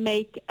shouldn't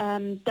make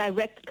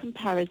direct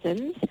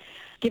comparisons,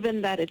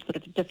 given that it's sort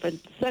of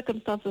different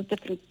circumstances,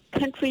 different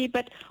country.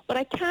 But what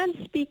I can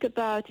speak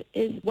about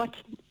is what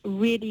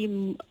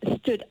really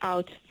stood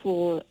out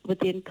with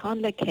the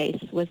Nkandla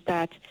case was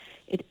that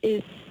it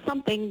is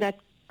something that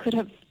could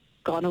have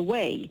gone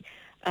away.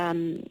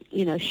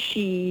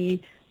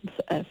 She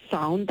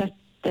found that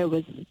there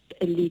was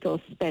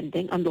illegal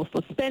spending,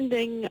 unlawful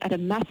spending at a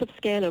massive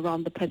scale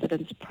around the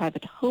president's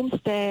private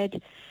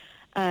homestead.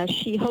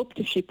 She hoped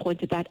if she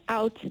pointed that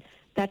out,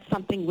 that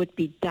something would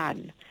be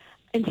done.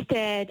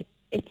 Instead,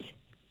 it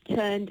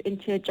turned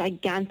into a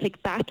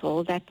gigantic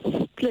battle that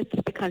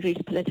split the country's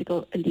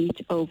political elite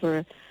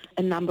over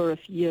a number of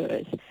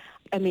years.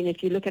 I mean,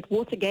 if you look at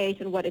Watergate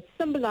and what it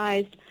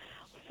symbolized,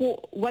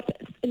 what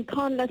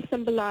Nkandla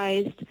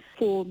symbolized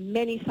for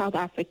many South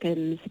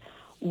Africans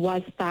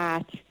was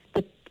that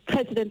the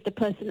president, the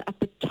person at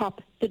the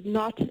top, did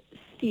not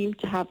seem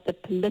to have the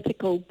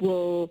political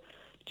will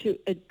to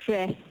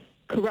address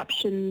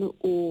corruption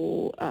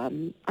or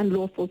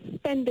unlawful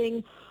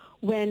spending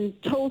when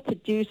told to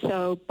do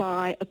so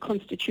by a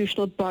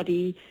constitutional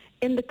body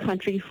in the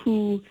country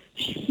who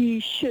he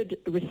should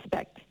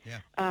respect.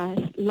 Yeah.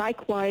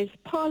 Likewise,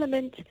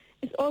 Parliament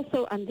is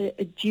also under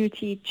a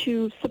duty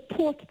to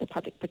support the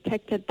public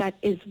protector. That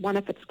is one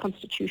of its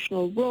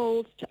constitutional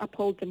roles, to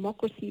uphold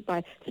democracy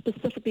by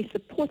specifically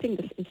supporting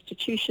this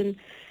institution,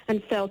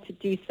 and failed to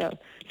do so.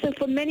 So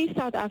for many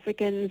South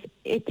Africans,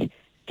 it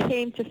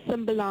came to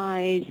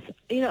symbolize,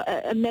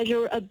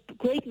 a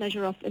great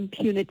measure of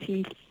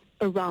impunity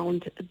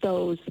around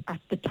those at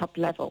the top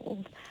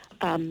level.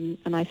 And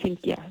I think,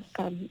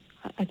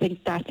 I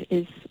think that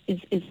is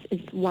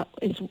what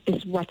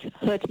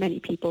hurt many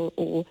people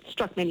or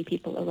struck many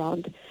people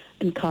around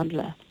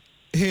Nkandla.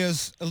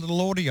 Here's a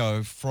little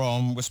audio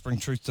from Whispering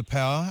Truth to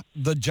Power,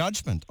 the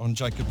judgment on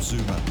Jacob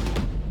Zuma.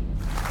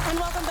 And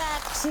welcome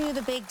back to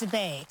the big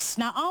debate.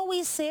 Now, are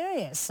we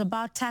serious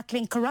about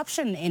tackling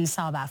corruption in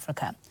South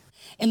Africa?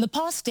 In the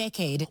past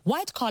decade,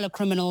 white-collar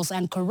criminals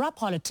and corrupt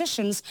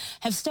politicians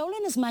have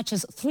stolen as much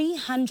as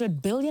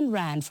 300 billion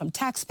rand from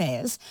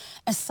taxpayers,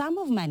 a sum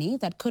of money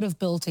that could have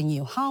built a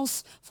new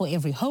house for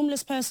every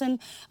homeless person,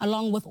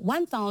 along with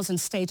 1,000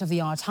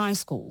 state-of-the-art high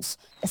schools.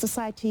 A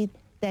society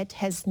that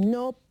has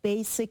no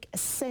basic,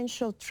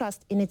 essential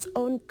trust in its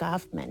own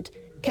government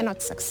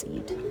cannot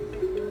succeed.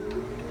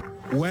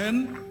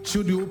 When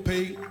should you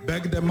pay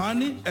back the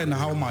money and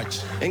how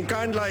much?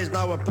 Nkandla is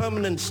now a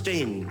permanent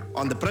stain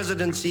on the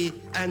presidency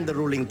and the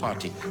ruling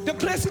party. The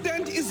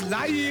president is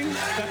lying.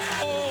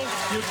 That's all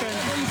you can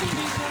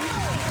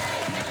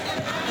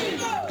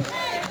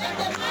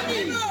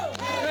do.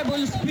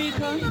 Rebel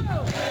Speaker.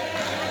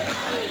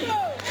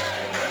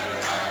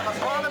 The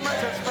Parliament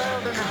has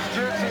failed in its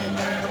duty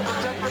to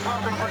protect the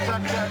public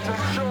protector and to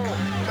ensure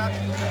that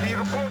the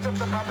report of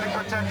the public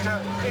protector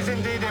is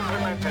indeed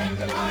implemented.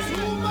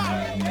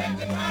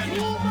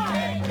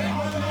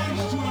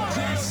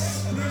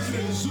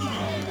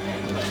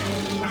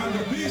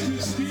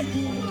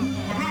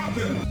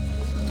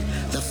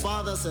 The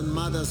fathers and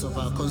mothers of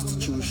our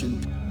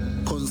Constitution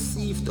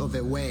conceived of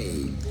a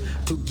way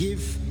to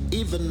give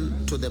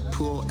even to the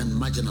poor and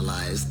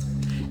marginalized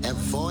a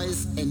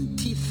voice and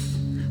teeth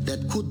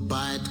that could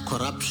bite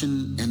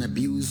corruption and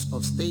abuse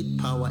of state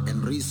power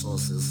and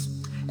resources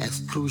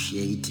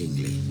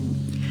excruciatingly.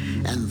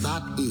 And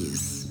that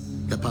is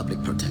the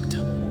public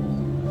protector.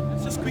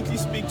 Let's just quickly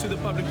speak to the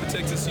public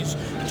protector. She's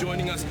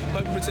joining us.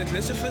 Public protector,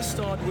 let's just first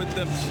start with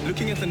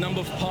looking at the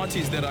number of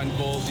parties that are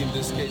involved in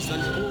this case.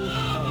 Does it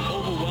all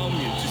overwhelm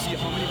you to see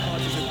how many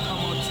parties have come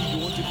out to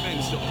your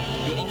defense,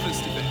 your office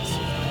defense?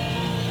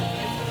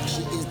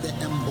 She is the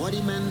embodiment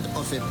embodiment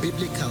of a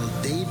biblical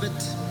David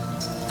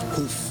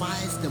who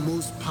fights the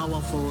most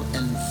powerful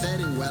and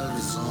very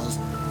well-resourced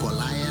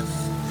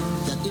Goliath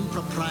that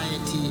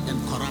impropriety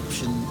and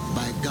corruption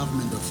by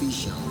government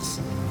officials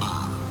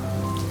are.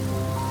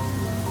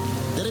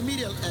 The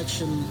remedial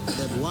action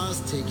that was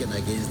taken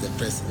against the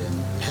president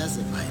has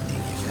a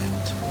binding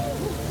effect.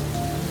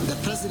 The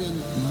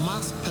president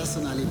must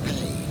personally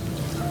pay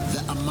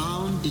the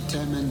amount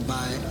determined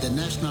by the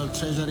National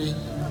Treasury,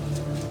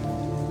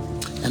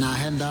 and I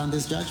hand down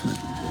this judgment.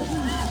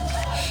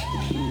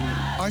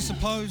 I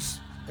suppose,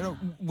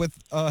 with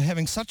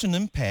having such an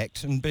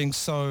impact and being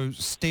so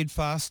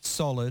steadfast,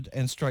 solid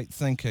and straight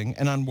thinking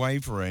and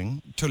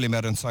unwavering, Tuli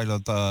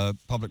Madonsela, the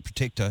public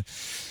protector,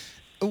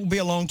 it will be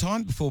a long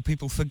time before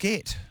people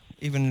forget,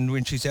 even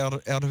when she's out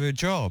of her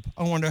job.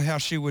 I wonder how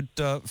she would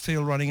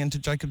feel running into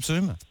Jacob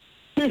Zuma.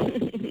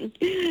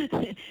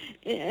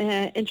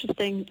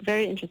 Interesting,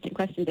 very interesting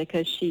question,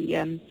 because she,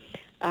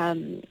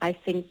 I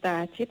think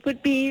that it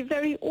would be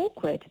very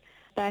awkward.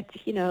 That,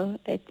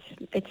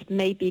 it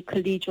may be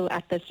collegial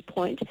at this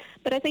point.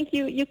 But I think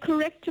you're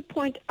correct to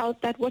point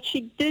out that what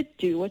she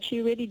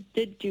really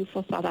did do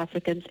for South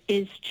Africans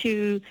is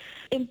to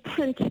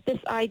imprint this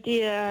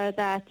idea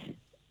that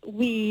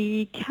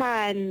we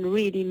can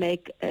really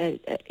make a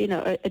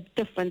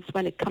difference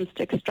when it comes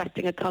to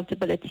extracting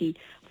accountability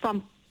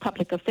from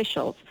public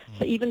officials.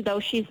 So even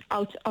though she's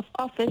out of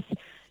office,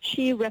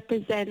 she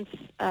represents,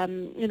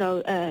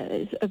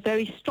 a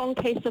very strong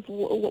case of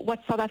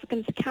what South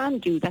Africans can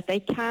do, that they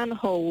can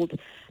hold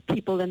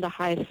people in the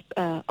highest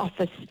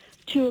office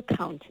to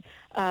account.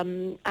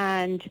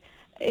 And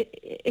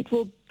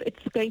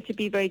it's going to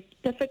be very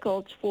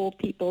difficult for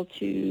people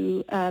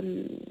to,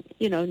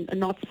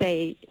 not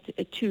say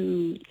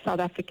to South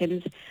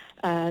Africans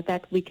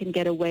that we can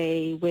get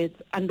away with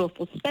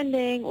unlawful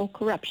spending or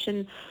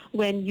corruption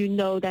when you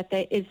know that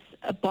there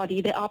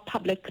are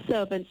public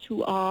servants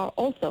who are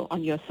also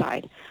on your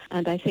side.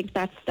 And I think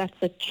that's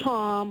the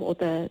charm or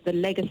the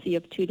legacy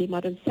of Tuli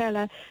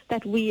Madonsela,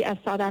 that we as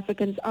South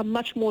Africans are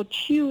much more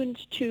tuned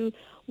to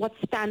what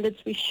standards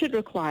we should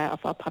require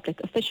of our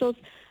public officials,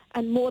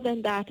 and more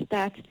than that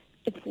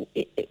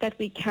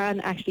we can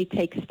actually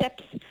take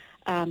steps.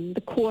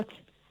 The court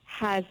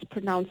has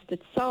pronounced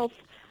itself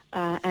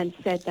and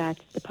said that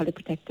the public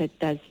protector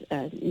does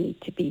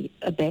need to be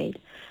obeyed.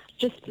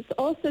 Just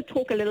also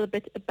talk a little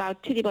bit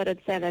about Tuli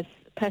Madonsela's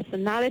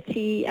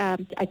personality.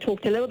 I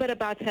talked a little bit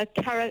about her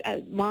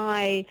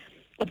my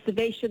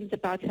observations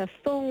about her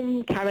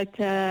film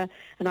character,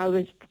 and I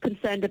was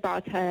concerned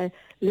about her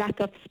lack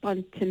of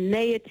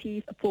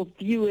spontaneity for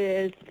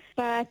viewers.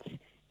 But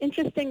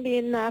interestingly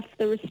enough,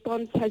 the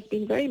response has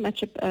been very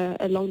much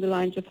along the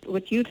lines of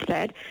what you've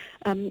said.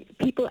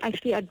 People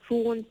actually are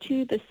drawn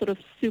to this sort of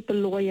super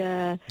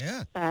lawyer,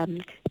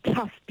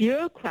 tough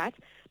bureaucrat.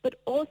 But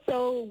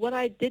also what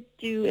I did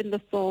do in the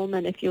film,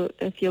 and if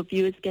your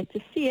viewers get to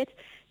see it,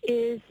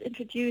 is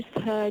introduce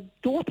her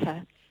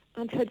daughter.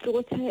 And her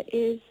daughter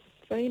is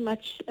very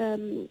much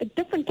a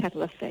different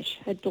kettle of fish.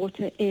 Her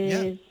daughter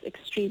is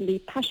extremely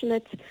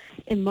passionate,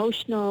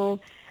 emotional,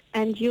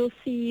 and you'll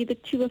see the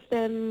two of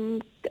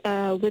them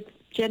with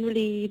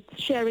generally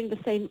sharing the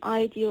same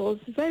ideals,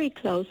 very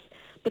close,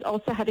 but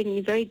also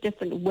having very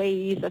different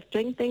ways of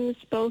doing things,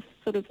 both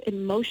sort of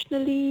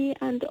emotionally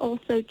and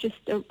also just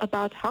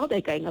about how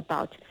they're going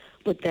about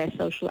with their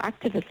social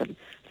activism.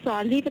 So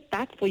I'll leave it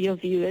that for your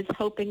viewers,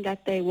 hoping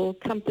that they will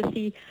come to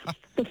see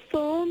the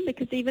film,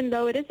 because even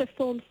though it is a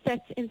film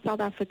set in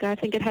South Africa, I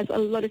think it has a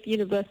lot of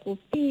universal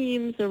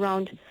themes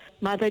around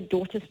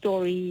mother-daughter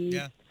stories,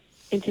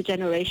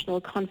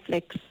 intergenerational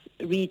conflicts,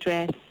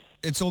 redress.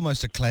 It's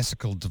almost a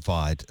classical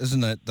divide,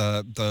 isn't it?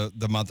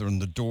 The mother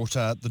and the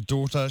daughter. The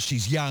daughter,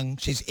 she's young,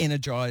 she's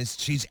energised,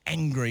 she's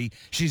angry,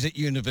 she's at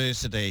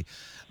university.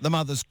 The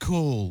mother's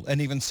cool and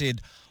even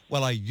said,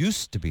 well, I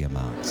used to be a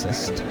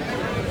Marxist.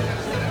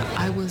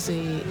 I was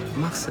a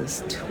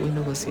Marxist when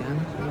I was young.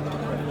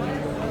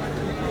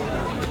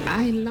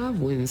 I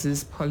love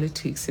Winsley's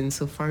politics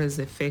insofar as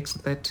the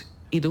fact that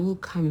it all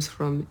comes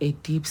from a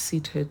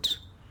deep-seated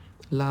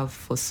love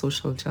for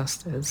social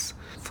justice.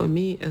 For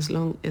me, as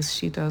long as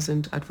she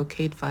doesn't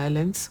advocate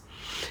violence,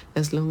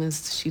 as long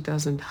as she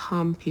doesn't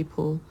harm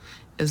people,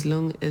 as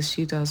long as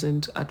she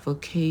doesn't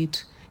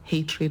advocate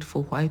hatred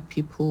for white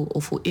people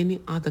or for any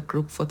other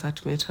group for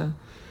that matter,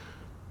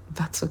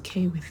 that's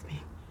okay with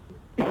me.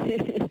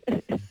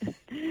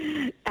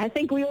 I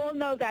think we all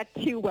know that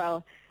too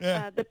well.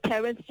 The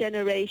parents'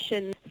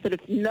 generation sort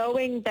of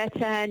knowing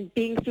better and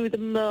being through the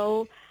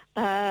mill.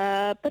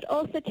 But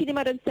also Tuli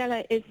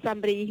Madonsela is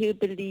somebody who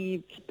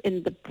believes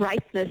in the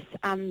brightness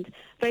and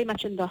very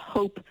much in the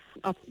hope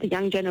of the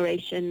young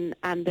generation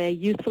and their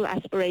youthful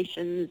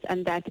aspirations,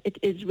 and that it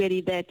is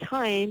really their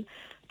time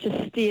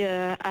to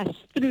steer us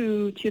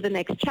through to the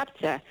next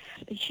chapter.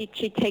 She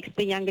takes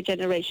the younger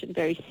generation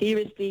very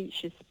seriously.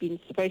 She's been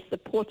very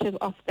supportive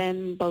of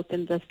them, both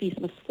in the Fees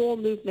Must Fall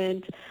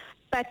movement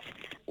But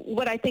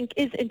what I think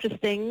is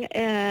interesting,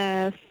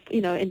 is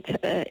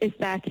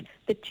that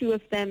the two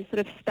of them sort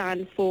of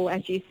stand for,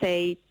 as you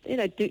say,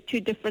 two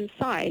different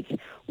sides.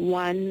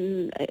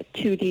 One,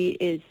 Thuli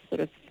is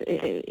sort of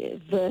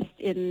versed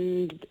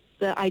in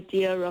the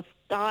idea of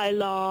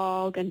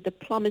dialogue and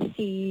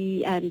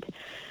diplomacy and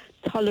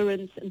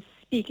tolerance and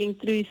speaking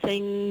through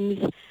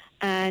things,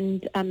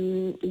 and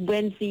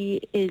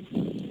Wenzi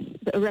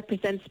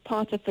represents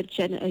part of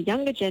a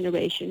younger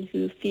generation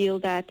who feel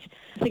that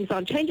things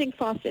aren't changing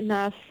fast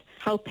enough.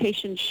 How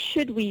patient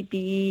should we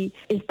be?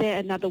 Is there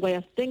another way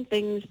of doing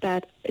things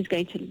that is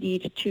going to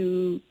lead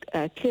to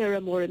clearer,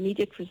 more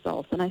immediate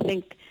results? And I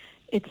think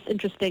it's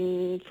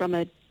interesting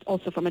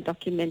also from a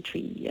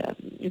documentary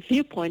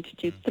viewpoint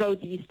to throw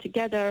these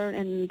together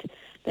and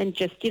then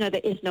just, there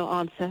is no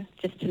answer,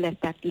 just to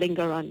let that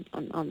linger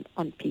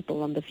on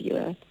people, on the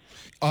viewer.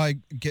 I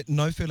get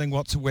no feeling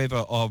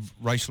whatsoever of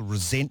racial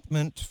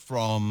resentment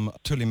from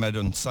Thuli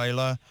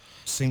Madonsela.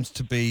 Seems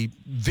to be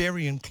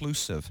very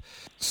inclusive.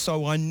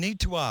 So I need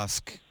to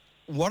ask,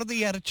 what are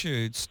the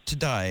attitudes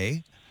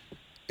today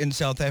in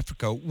South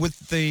Africa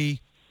with the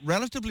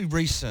relatively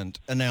recent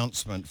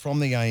announcement from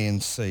the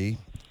ANC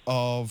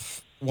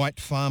of white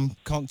farm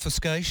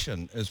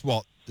confiscation is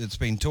what it's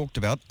been talked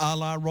about, a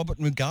la Robert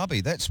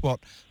Mugabe? That's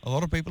what a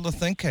lot of people are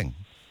thinking.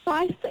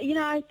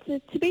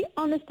 To be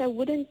honest, I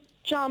wouldn't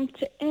jump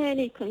to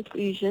any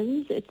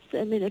conclusions.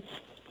 It's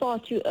far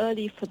too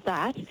early for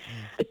that.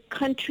 The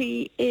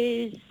country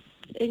is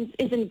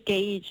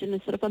engaged in a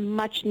sort of a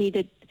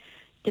much-needed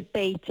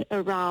debate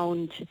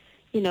around,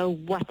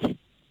 what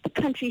the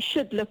country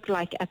should look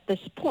like at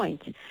this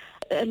point.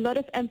 A lot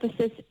of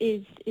emphasis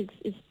is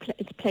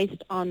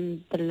placed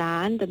on the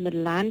land and the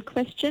land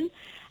question,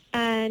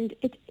 and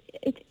it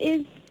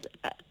is,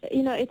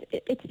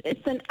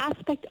 it's an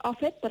aspect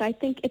of it, but I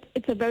think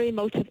it's a very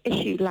emotive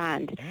issue,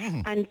 land.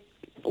 And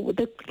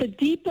the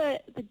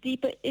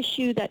deeper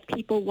issue that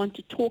people want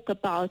to talk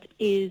about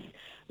is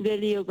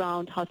really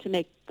around how to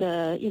make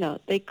the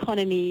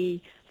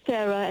economy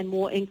fairer and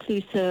more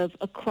inclusive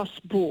across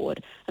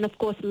board. And of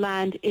course,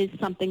 land is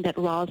something that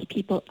riles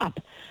people up.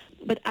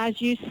 But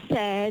as you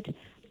said,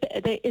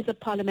 there is a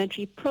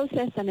parliamentary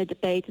process and a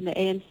debate, and the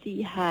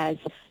ANC has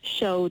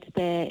showed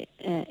their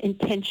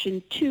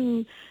intention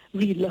to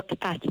relook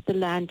at the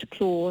land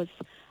clause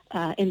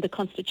in the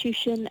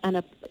Constitution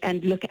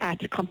and look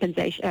at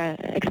compensation,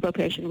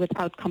 expropriation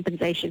without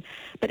compensation.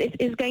 But it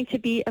is going to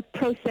be a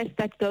process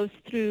that goes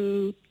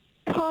through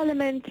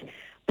Parliament.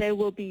 There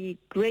will be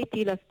a great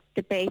deal of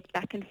debate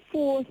back and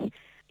forth.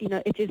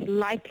 It is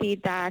likely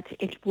that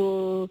it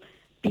will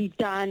be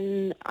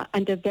done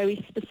under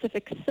very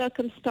specific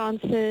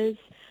circumstances.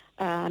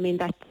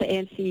 That the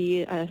ANC,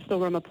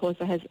 Cyril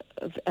Ramaphosa, has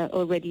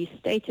already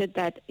stated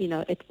that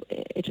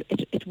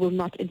it will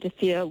not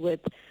interfere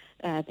with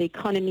the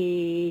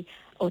economy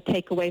or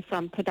take away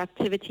from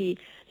productivity.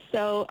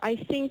 So I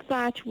think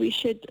that we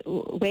should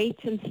wait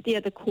and steer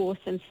the course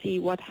and see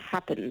what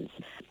happens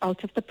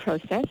out of the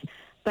process.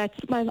 But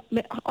my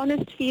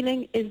honest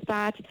feeling is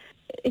that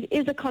it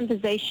is a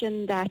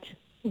conversation that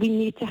we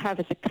need to have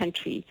as a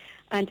country.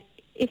 And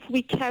if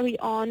we carry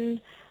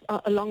on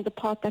along the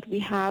path that we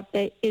have,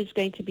 there is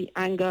going to be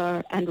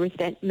anger and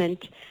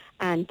resentment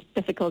and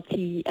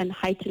difficulty and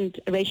heightened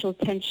racial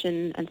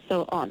tension and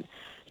so on.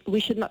 We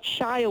should not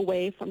shy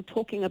away from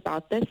talking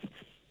about this.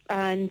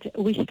 And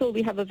we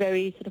have a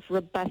very sort of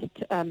robust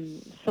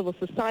civil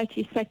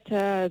society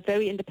sector,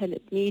 very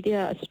independent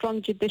media, a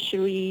strong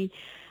judiciary.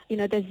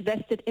 There's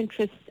vested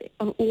interests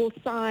on all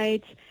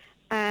sides.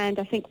 And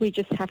I think we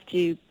just have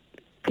to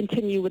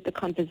continue with the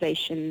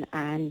conversation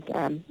and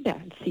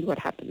see what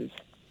happens.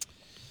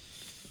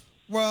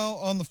 Well,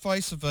 on the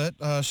face of it,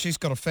 she's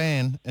got a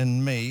fan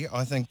in me.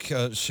 I think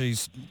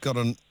she's got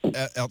an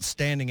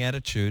outstanding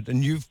attitude,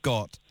 and you've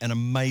got an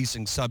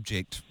amazing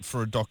subject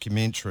for a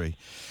documentary.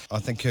 I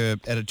think her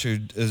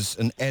attitude is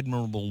an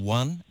admirable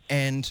one,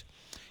 and,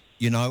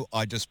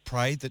 I just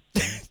pray that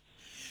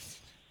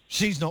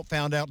she's not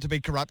found out to be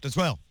corrupt as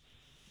well.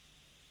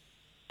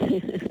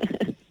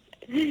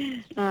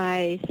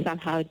 I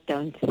somehow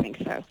don't think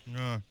so.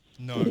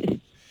 No.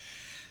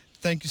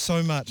 Thank you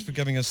so much for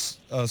giving us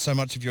so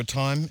much of your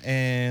time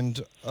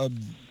and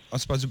I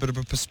suppose a bit of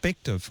a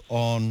perspective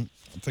on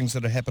things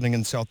that are happening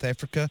in South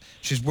Africa.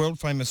 She's world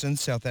famous in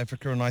South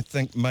Africa and I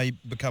think may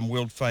become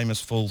world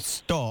famous full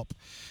stop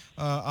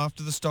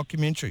after this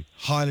documentary.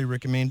 Highly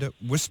recommend it.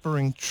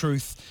 Whispering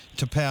Truth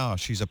to Power.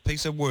 She's a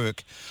piece of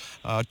work,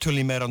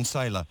 Thuli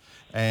Madonsela.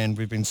 And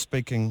we've been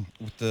speaking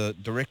with the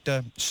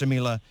director,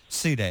 Shamila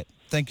Sidat.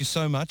 Thank you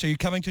so much. Are you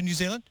coming to New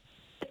Zealand?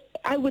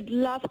 I would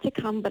love to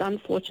come, but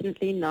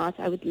unfortunately not.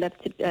 I would love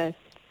to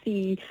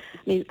see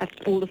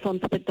all the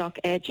films at the Doc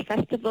Edge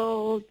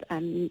Festival.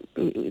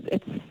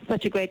 It's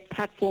such a great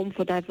platform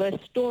for diverse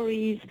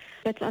stories,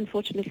 but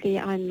unfortunately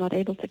I'm not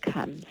able to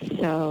come.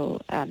 So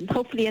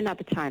hopefully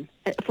another time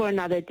for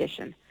another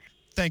edition.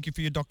 Thank you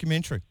for your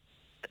documentary.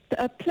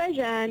 A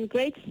pleasure and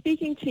great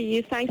speaking to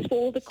you. Thanks for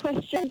all the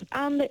questions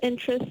and the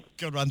interest.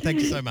 Good one. Thank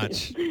you so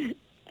much.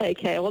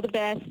 Okay, all the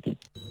best.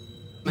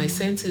 My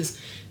sense is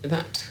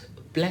that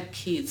black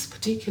kids,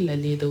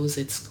 particularly those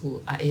at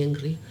school, are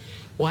angry.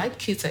 White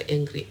kids are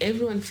angry.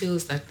 Everyone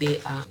feels that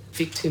they are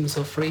victims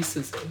of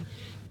racism.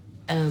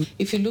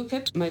 If you look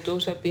at my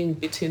daughter being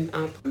beaten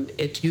up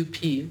at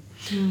UP,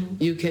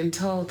 you can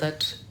tell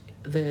that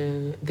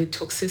the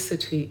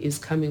toxicity is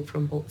coming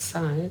from both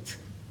sides.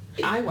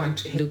 I want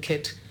to look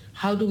at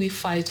how do we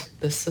fight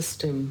the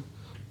system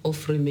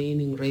of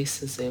remaining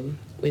racism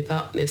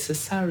without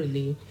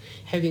necessarily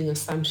having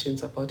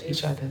assumptions about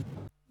each other.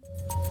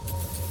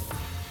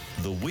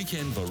 The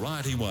Weekend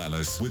Variety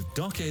Wireless with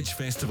Doc Edge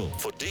Festival.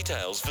 For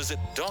details, visit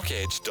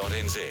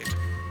docedge.nz.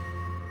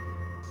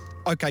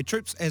 Okay,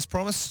 troops, as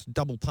promised,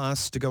 double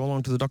pass to go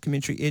along to the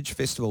Documentary Edge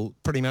Festival.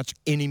 Pretty much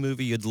any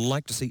movie you'd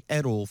like to see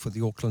at all for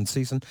the Auckland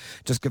season,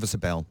 just give us a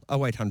bell.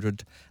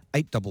 0800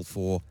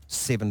 844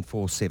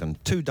 747.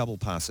 2 double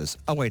passes.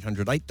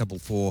 0800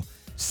 844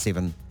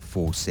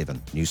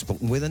 747. News,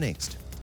 sport and weather next.